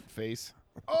RBF. cunt face.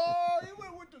 Oh, you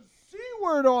went with the C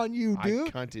word on you, I dude.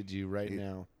 cunted you right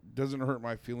now. Doesn't hurt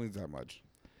my feelings that much.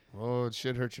 Oh, it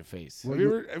should hurt your face. Well, Have you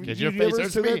ever? Have Get did your you face ever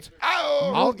hurts say me. that?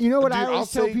 Oh, You know what I Dude, I'll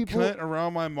always tell say people? cunt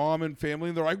around my mom and family,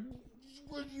 and they're like,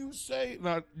 "What do you say?"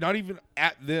 Not even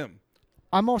at them.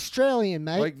 I'm Australian,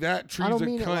 mate. Like that trees I don't a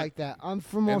mean cunt, it like that. I'm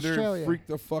from and Australia. they're freaked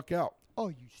the fuck out. Oh,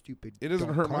 you stupid. It doesn't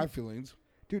dog hurt cunt. my feelings.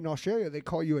 Dude, in Australia, they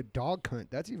call you a dog cunt.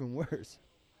 That's even worse.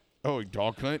 Oh,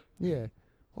 dog cunt! Yeah.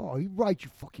 Oh, you right, you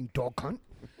fucking dog cunt.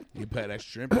 You put that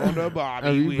shrimp on the barbie.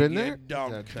 Have you we been get there?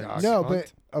 Dog That cunt. dog No, cunt.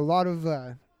 but a lot of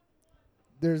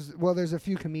there's a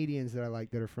few comedians that I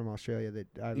like that are from Australia that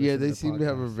I listen Yeah, to they their seem to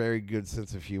have a podcasts. very good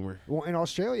sense of humor. Well, and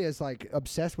Australia is like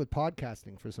obsessed with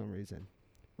podcasting for some reason.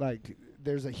 Like,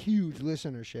 there's a huge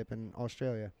listenership in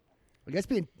Australia. I guess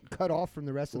being cut off from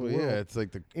the rest of Well, the world. yeah, it's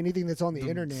like the Anything that's on the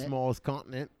internet. smallest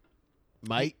continent.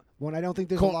 Mate. When I don't think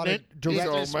there's a lot of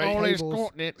direct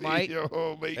cables.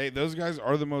 Hey, those guys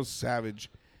are the most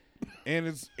savage, and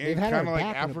it's They've and had kind our of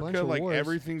like back in a bunch Africa. of Like wars.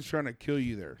 everything's trying to kill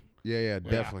you there. Yeah,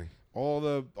 definitely. All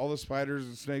the spiders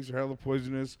and snakes are hella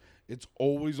poisonous. It's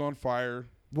always on fire.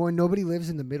 Boy, nobody lives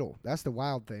in the middle. That's the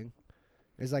wild thing.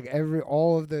 It's like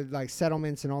all of the like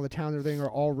settlements and all the towns and everything are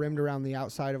all rimmed around the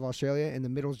outside of Australia, and the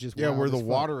middle's just Yeah, wild where as the fuck.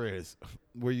 water is,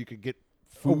 where you could get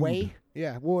food. away.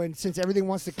 Yeah, well, and since everything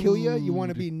wants to kill you, you want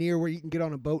to Food. be near where you can get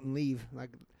on a boat and leave. Like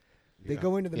they Yeah.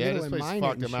 go into the Yeah, middle this and place mine it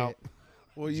fucked and them shit. out.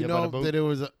 Well, Did you you have on a know boat? that it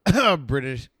was a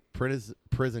British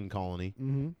prison colony.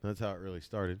 Mm-hmm. That's how it really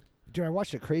started. Dude, I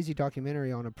watched a crazy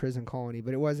documentary on a prison colony,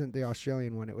 but it wasn't the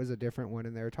Australian one. It was a different one,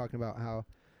 and they were talking about how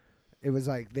it was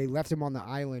like they left him on the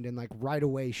island, and like right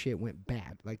away shit went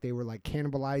bad. Like they were like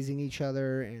cannibalizing each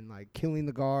other and like killing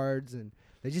the guards, and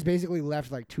they just basically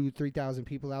left like 2,000-3,000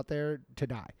 people out there to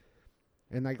die.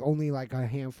 And like only like a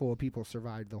handful of people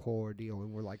survived the whole ordeal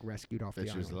and were like rescued off the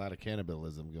There's island. a lot of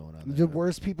cannibalism going on The there.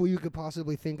 worst people you could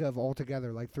possibly think of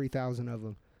altogether, like 3,000 of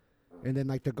them. And then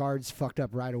like the guards fucked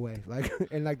up right away. Like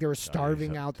and like they were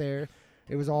starving out there.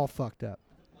 It was all fucked up.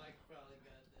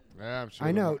 Yeah, I'm sure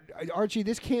I know. Archie,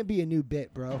 this can't be a new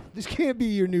bit, bro. This can't be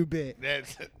your new bit.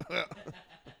 That's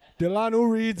Delano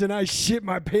reads and I shit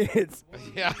my pants.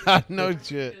 Yeah, no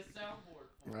shit.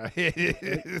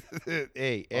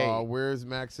 hey, Where's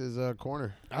Max's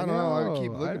corner? I don't know. I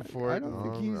keep I- looking for I it. don't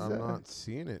think he's, I'm not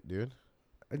seeing it, dude.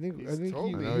 I think He's told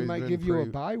he, me. I know he he's might been give you a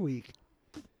pretty- bye week.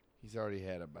 He's already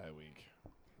had a bye week.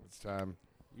 It's time.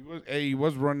 He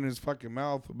was running his fucking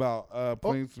mouth about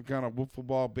playing some kind of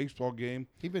football, baseball game.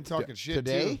 He's been talking shit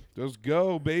today? too. Let's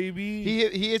go, baby.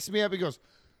 He hits me up. He goes,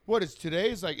 "What is today?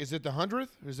 Is like, is it the 100th?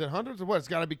 Is it 100th or what? It's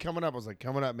got to be coming up." I was like,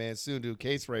 "Coming up, man. Soon, do a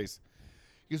case race."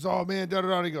 He goes, "Oh man, da da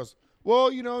da." And he goes,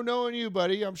 "Well, you know, knowing you,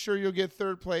 buddy, I'm sure you'll get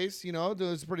third place. You know,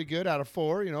 doing pretty good out of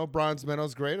 4. You know, bronze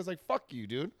medal's great." I was like, "Fuck you,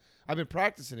 dude. I've been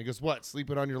practicing." He goes, "What?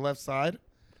 Sleeping on your left side?"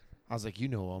 I was like, "You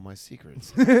know all my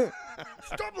secrets."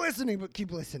 Stop listening, but keep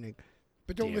listening.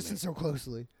 But don't Damn listen it. so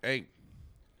closely. Hey,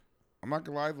 I'm not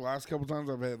gonna lie. The last couple times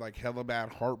I've had like hella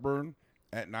bad heartburn,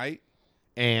 at night,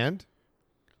 And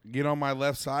get on my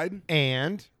left side.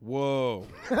 Whoa.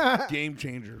 Game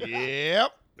changer.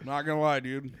 Yep. Not going to lie,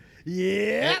 dude.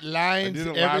 Yeah. It I lines did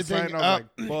it last night everything and I was up.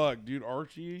 like, fuck, dude,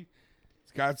 Archie,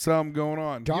 it's got something going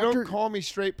on. You Doctor, don't call me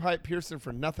Straight Pipe Pearson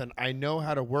for nothing. I know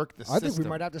how to work the I system. think we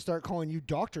might have to start calling you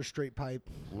Dr. Straight Pipe.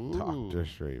 Doctor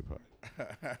Straight Pipe.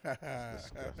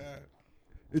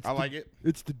 I like it.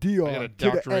 It's the DR I got a to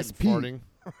the doctorate in SP. farting.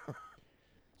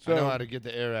 So, I know how to get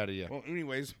the air out of you. well,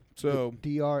 anyways, so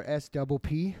DRS double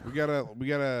P. we gotta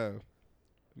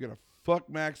fuck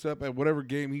Max up at whatever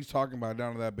game he's talking about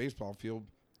down to that baseball field,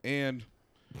 and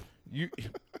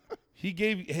he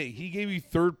gave you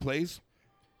third place.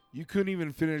 You couldn't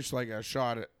even finish like a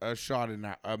shot in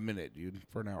a minute, dude,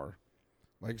 for an hour.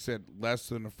 Like I said, less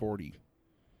than a 40.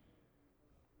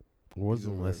 It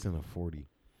wasn't less than a 40.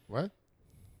 What?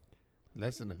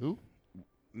 Less than a who?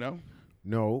 No,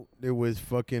 No, it was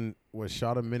fucking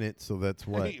shot a minute, so that's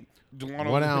what? Hey,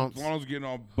 Delano's, 1 ounce. Delano's getting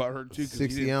all butthurt too because he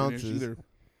 60 didn't ounces. finish either.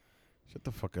 Shut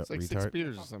the fuck up, It's like retard. 6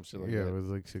 beers or some shit like Yeah, that. it was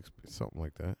like 6, something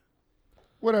like that.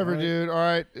 Whatever, Alright. dude. All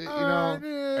right. You know,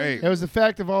 Hey, it was the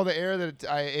fact of all the air that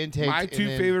I intaked. my and two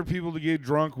then- favorite people to get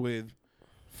drunk with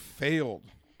failed.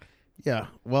 Yeah,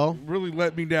 well, Really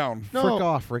let me down. No. frick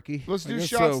off, Ricky. Let's do guess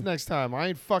shots so. next time. I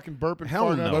ain't fucking burping. Hell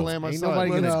farting no. up and laying my Ain't side.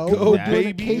 nobody Let's gonna go, do that.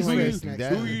 baby. Case Who race you- next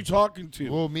Who time. are you talking to?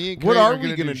 Well, me and What Craig are we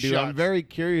gonna gonna do? I'm shots. very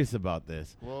curious about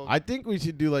this. Well, I think we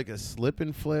should do like a slip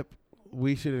and flip.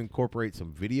 We should incorporate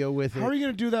some video with How are it. you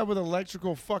gonna do that with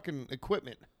electrical fucking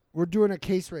equipment? We're doing a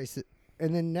case race,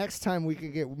 and then next time we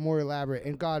could get more elaborate.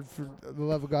 And God, for the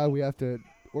love of God, we have to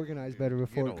organize better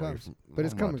before Get it away comes. from- But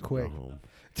it's I'm coming about to go quick. home.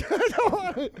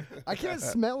 I can't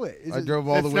smell it. Is I it- drove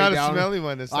all the It's way not down. a smelly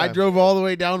one this time. I drove all the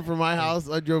way down from my house.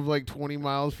 I drove like 20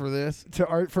 miles for this.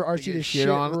 for Archie to get shit shit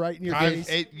on. right in your I'm-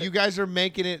 face. you guys are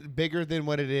making it bigger than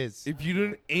what it is. If you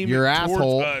didn't aim Your it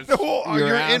asshole. towards us, No, You're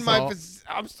you're in my.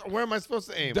 asshole. Where am I supposed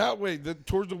to aim? that way,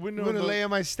 towards the window. I'm gonna of the- lay on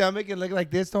my stomach and look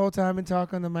like this the whole time and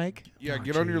talk on the mic. yeah,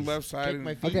 get on your left side. Kick And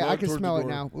my feet. Okay, I look can towards smell the it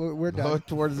door. now. We're Go done.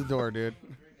 towards the door, dude.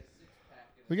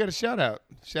 We got a shout out.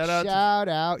 Shout out. Shout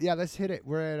out. Yeah, let's hit it.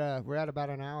 We're at about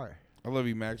an hour. I love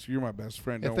you, Max. You're my best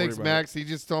friend. Yeah, Don't thanks, worry about Max. He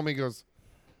just told me, he goes,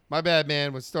 my bad,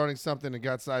 man, was starting something and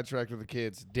got sidetracked with the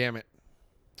kids. Damn it.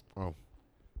 Oh.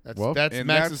 That's Well- that's And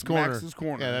Max's that's corner. Max's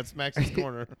corner. Yeah, that's Max's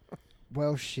corner.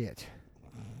 Well, shit. it.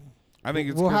 I think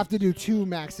it's. We'll 'cause- have to do 2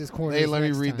 Max's corners. Hey, let me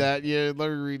next read time. that. Yeah, let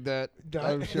me read that. Done.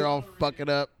 I'm sure I'll fuck it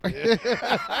up.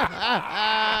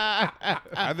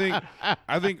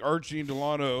 I think Archie and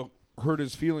Delano hurt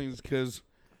his feelings because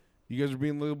you guys are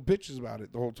being little bitches about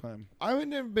it the whole time. I would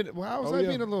never been. Well, how was Oh, I yeah.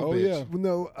 being a little Oh, bitch? yeah.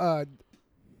 Well, no,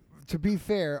 to be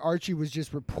fair, Archie was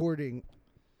just reporting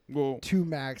Well, to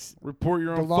Max, report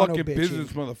your own Delano fucking bitching.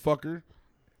 business, motherfucker.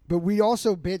 but we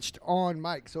also bitched on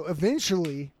Mike. So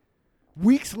eventually,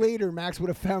 weeks later, Max would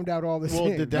have found out all the Well,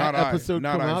 same. did that Not I. episode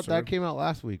Not come I, out? sir. That came out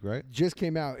last week, right? Just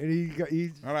came out, and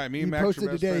he All right, me he and Max are posted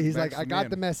best today. friends. He's Max like, I is got man.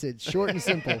 the message, short and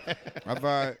simple. I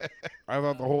thought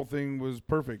the whole thing was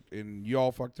perfect, and you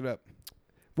all fucked it up.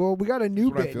 Well, we got a new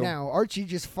That's what I bit feel. now. Archie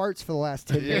just farts for the last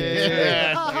 10 minutes.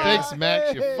 Yeah. Thanks,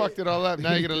 Max. You fucked it all up.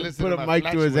 Now you're gonna listen Put to a my mic to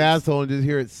his flatulence. asshole and just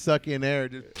hear it suck in air.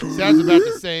 Just Sounds about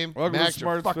the same. Welcome to Max,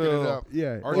 you're fucking it Smartsville. up.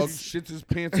 Yeah. Archie Well- shits his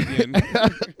pants again.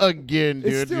 again,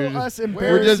 dude. It's still You're just- us We're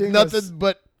embarrassing just nothing us.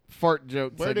 but fart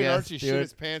jokes. Where I did guess, Archie shit dude.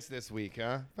 his pants this week,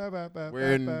 huh?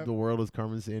 Where in the world is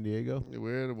Carmen San Diego?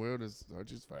 Where in the world is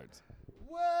Archie's farts?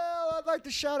 Well, I'd like to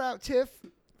shout out Tiff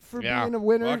for Yeah. being a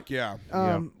winner. Fuck yeah.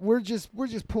 We're just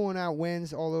pulling out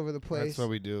wins all over the place. That's what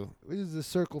we do. This is the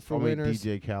circle for I'll make winners.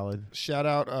 DJ Khaled. Shout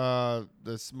out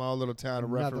the small little town of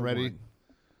Rough and Another Ready one.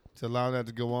 to allow that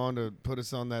to go on to put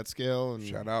us on that scale. And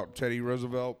Shout out Teddy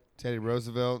Roosevelt. Teddy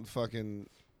Roosevelt and fucking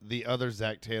the other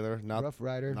Zach Taylor, not Rough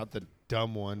Rider. not the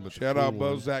dumb one, but Shout the out cool Bo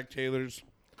one. Zach Taylors.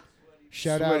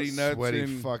 Shout out, Sweaty nuts Sweaty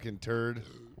and fucking turd.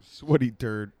 Sweaty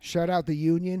turd. shout out the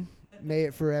Union. May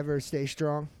it forever stay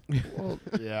strong. Well,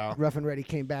 yeah. Rough and Ready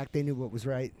came back. They knew what was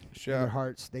right in their shout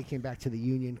hearts. They came back to the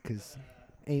Union because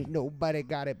ain't nobody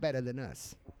got it better than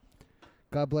us.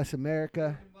 God bless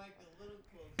America.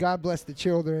 God bless the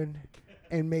children.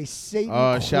 And may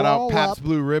Satan Shout out crawl Pabst up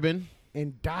Blue Ribbon.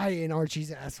 and die in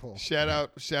Archie's asshole. Shout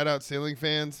out ceiling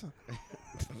fans.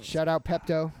 Shout out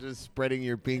Pepto. Just spreading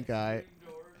your pink eye.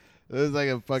 This is like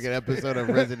a fucking episode of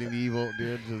Resident Evil,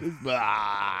 dude. Just,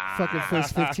 Fucking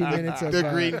first 15 minutes of the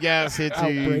green gas hits you,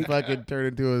 you Outbreak. fucking turn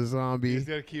into a zombie. He's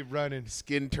gotta keep running.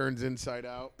 Skin turns inside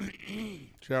out.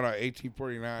 shout out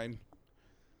 1849.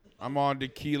 I'm on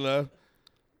tequila.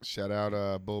 Shout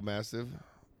out Bull Massive.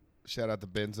 Shout out the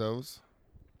Benzos.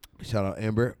 Shout out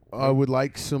Amber. I would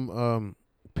like some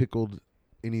pickled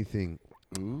anything.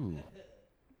 Ooh.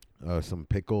 some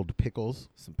pickled pickles,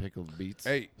 Some pickled beets.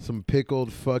 Hey, some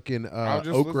pickled fucking I'll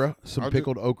just okra, listen- some I'll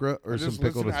pickled okra, or some just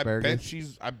pickled listen,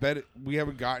 asparagus. I bet we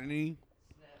haven't gotten any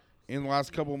in the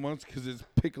last couple of months because it's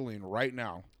pickling right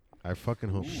now. I fucking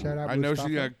hope. so. Shout out. I know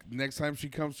Mustafa. next time she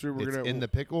comes through, we're It's gonna in the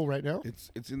pickle right now. it's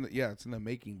in the it's in the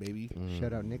making, baby.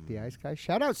 Shout out Nick the Ice Guy.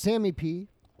 Shout out Sammy P.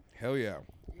 Hell yeah.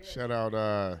 Shout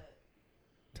out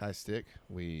Ty Stick.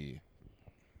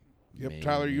 Yep, May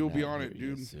Tyler, or may you'll be not on hear it,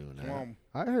 you dude. soon, Come on.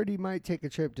 I heard he might take a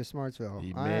trip to Smartsville.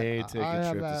 He I may take I a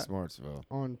have trip to that Smartsville.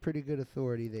 on pretty good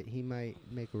authority that he might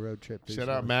make a road trip. through Shout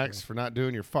out Smartsville. Max for not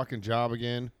doing your fucking job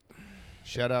again.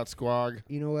 Shout out Squog.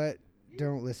 You know what?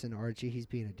 Don't listen to Archie. He's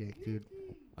being a dick, dude.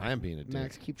 I am being a dick.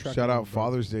 Max, keep trucking. Shout on, out bro.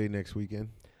 Father's Day next weekend.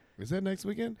 Is that next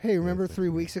weekend? Hey, remember 3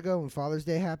 weeks ago when Father's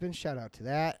Day happened? Shout out to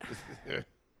that.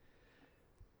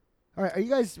 All right, are you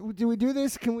guys? Do we do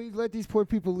this? Can we let these poor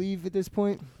people leave at this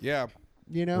point? Yeah.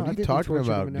 You know, What are I you think we talking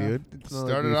tortured about, them enough. dude? It's not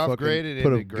Started we off fucking great, it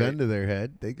put a ended gun great. to their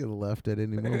head. They could have left at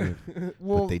any moment.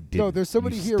 Well, but they didn't. no, there's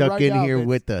somebody You here stuck right in now here that's-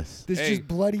 with us. That's Hey. just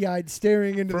bloody-eyed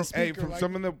staring into the speaker. Hey, from like,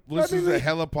 someone that listens to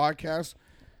Hella podcast,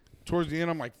 towards the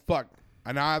end, I'm like, fuck.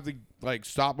 And now I have to like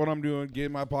stop what I'm doing, get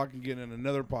in my pocket, and get in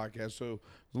another podcast. So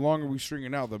the longer we string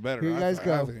it out, the better. Here you guys I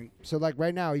go. think. So, like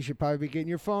right now, you should probably be getting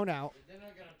your phone out.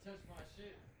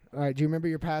 All right, do you remember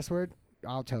your password?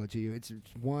 I'll tell it to you. It's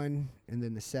 1, and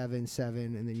then the 7,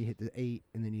 and then you hit the 8,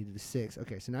 and then you do the 6.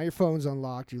 Okay, so now your phone's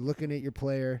unlocked. You're looking at your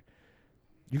player.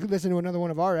 You could listen to another one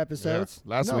of our episodes.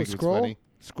 Last No, week was scroll, funny.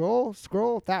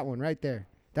 Scroll. That one right there.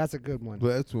 That's a good one.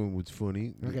 Well, that's when was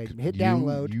funny. Okay, You- hit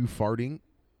download. You farting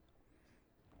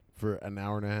for an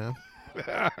hour and a half.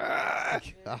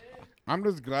 I'm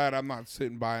just glad I'm not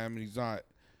sitting by him and he's not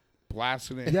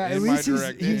blasting it Yeah, in at my least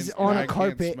direction. he's and on I a can't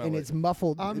carpet smell and it. it's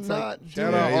muffled. I'm it's not like, doing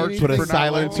Shout out anything. Archie Put a for not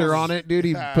silencer letting on it, dude.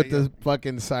 He Yeah, put yeah. the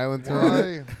fucking silencer on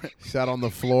it. Shot on the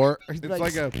floor. It's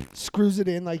like a screws it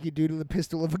in like you do to the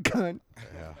pistol of a gun.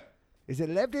 Is it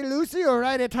lefty loosey or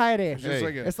righty tighty? it's just Hey.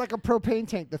 like a It's like a propane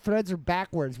tank. The threads are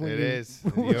backwards when It you is.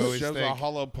 You always shoves a think.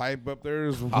 hollow pipe up there.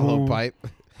 It's Hollow pipe.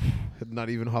 Not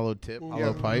even hollow tip.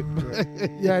 Hollow pipe.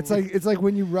 Yeah, it's like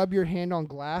when you rub your hand on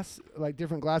glass, like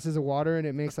different glasses of water, and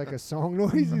it makes like a song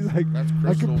noise. He's like, That's I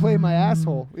crystal. can play my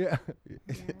asshole. Yeah.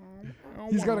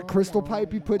 He's got a crystal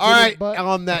pipe he puts All in his right. butt.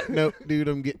 On that note, dude,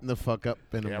 I'm getting the fuck up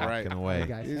and I'm Yeah, right. walking Hey, away.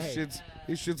 guys, His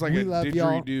hey. shit's like We a love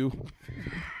y'all. didgeridoo.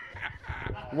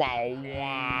 Wow.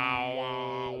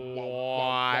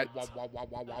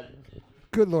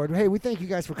 Good Lord. Hey, we thank you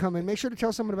guys for coming. Make sure to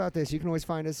tell someone about this. You can always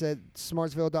find us at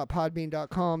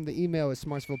smartsville.podbean.com. The email is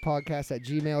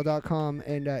smartsvillepodcast@gmail.com.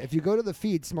 And if you go to the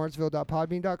feed,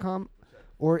 smartsville.podbean.com,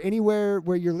 or anywhere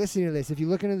where you're listening to this, if you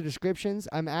look into the descriptions,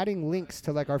 I'm adding links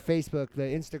to like our Facebook, the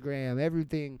Instagram,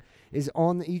 everything is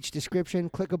on each description.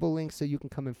 Clickable links so you can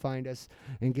come and find us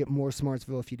and get more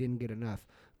Smartsville if you didn't get enough.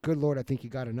 Good Lord, I think you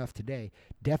got enough today.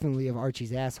 Definitely of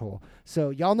Archie's asshole. So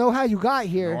y'all know how you got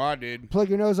here. No, I did. Plug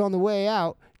your nose on the way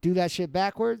out. Do that shit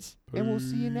backwards, and we'll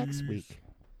see you next week.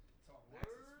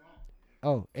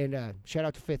 Oh, and shout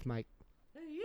out to Fifth Mike.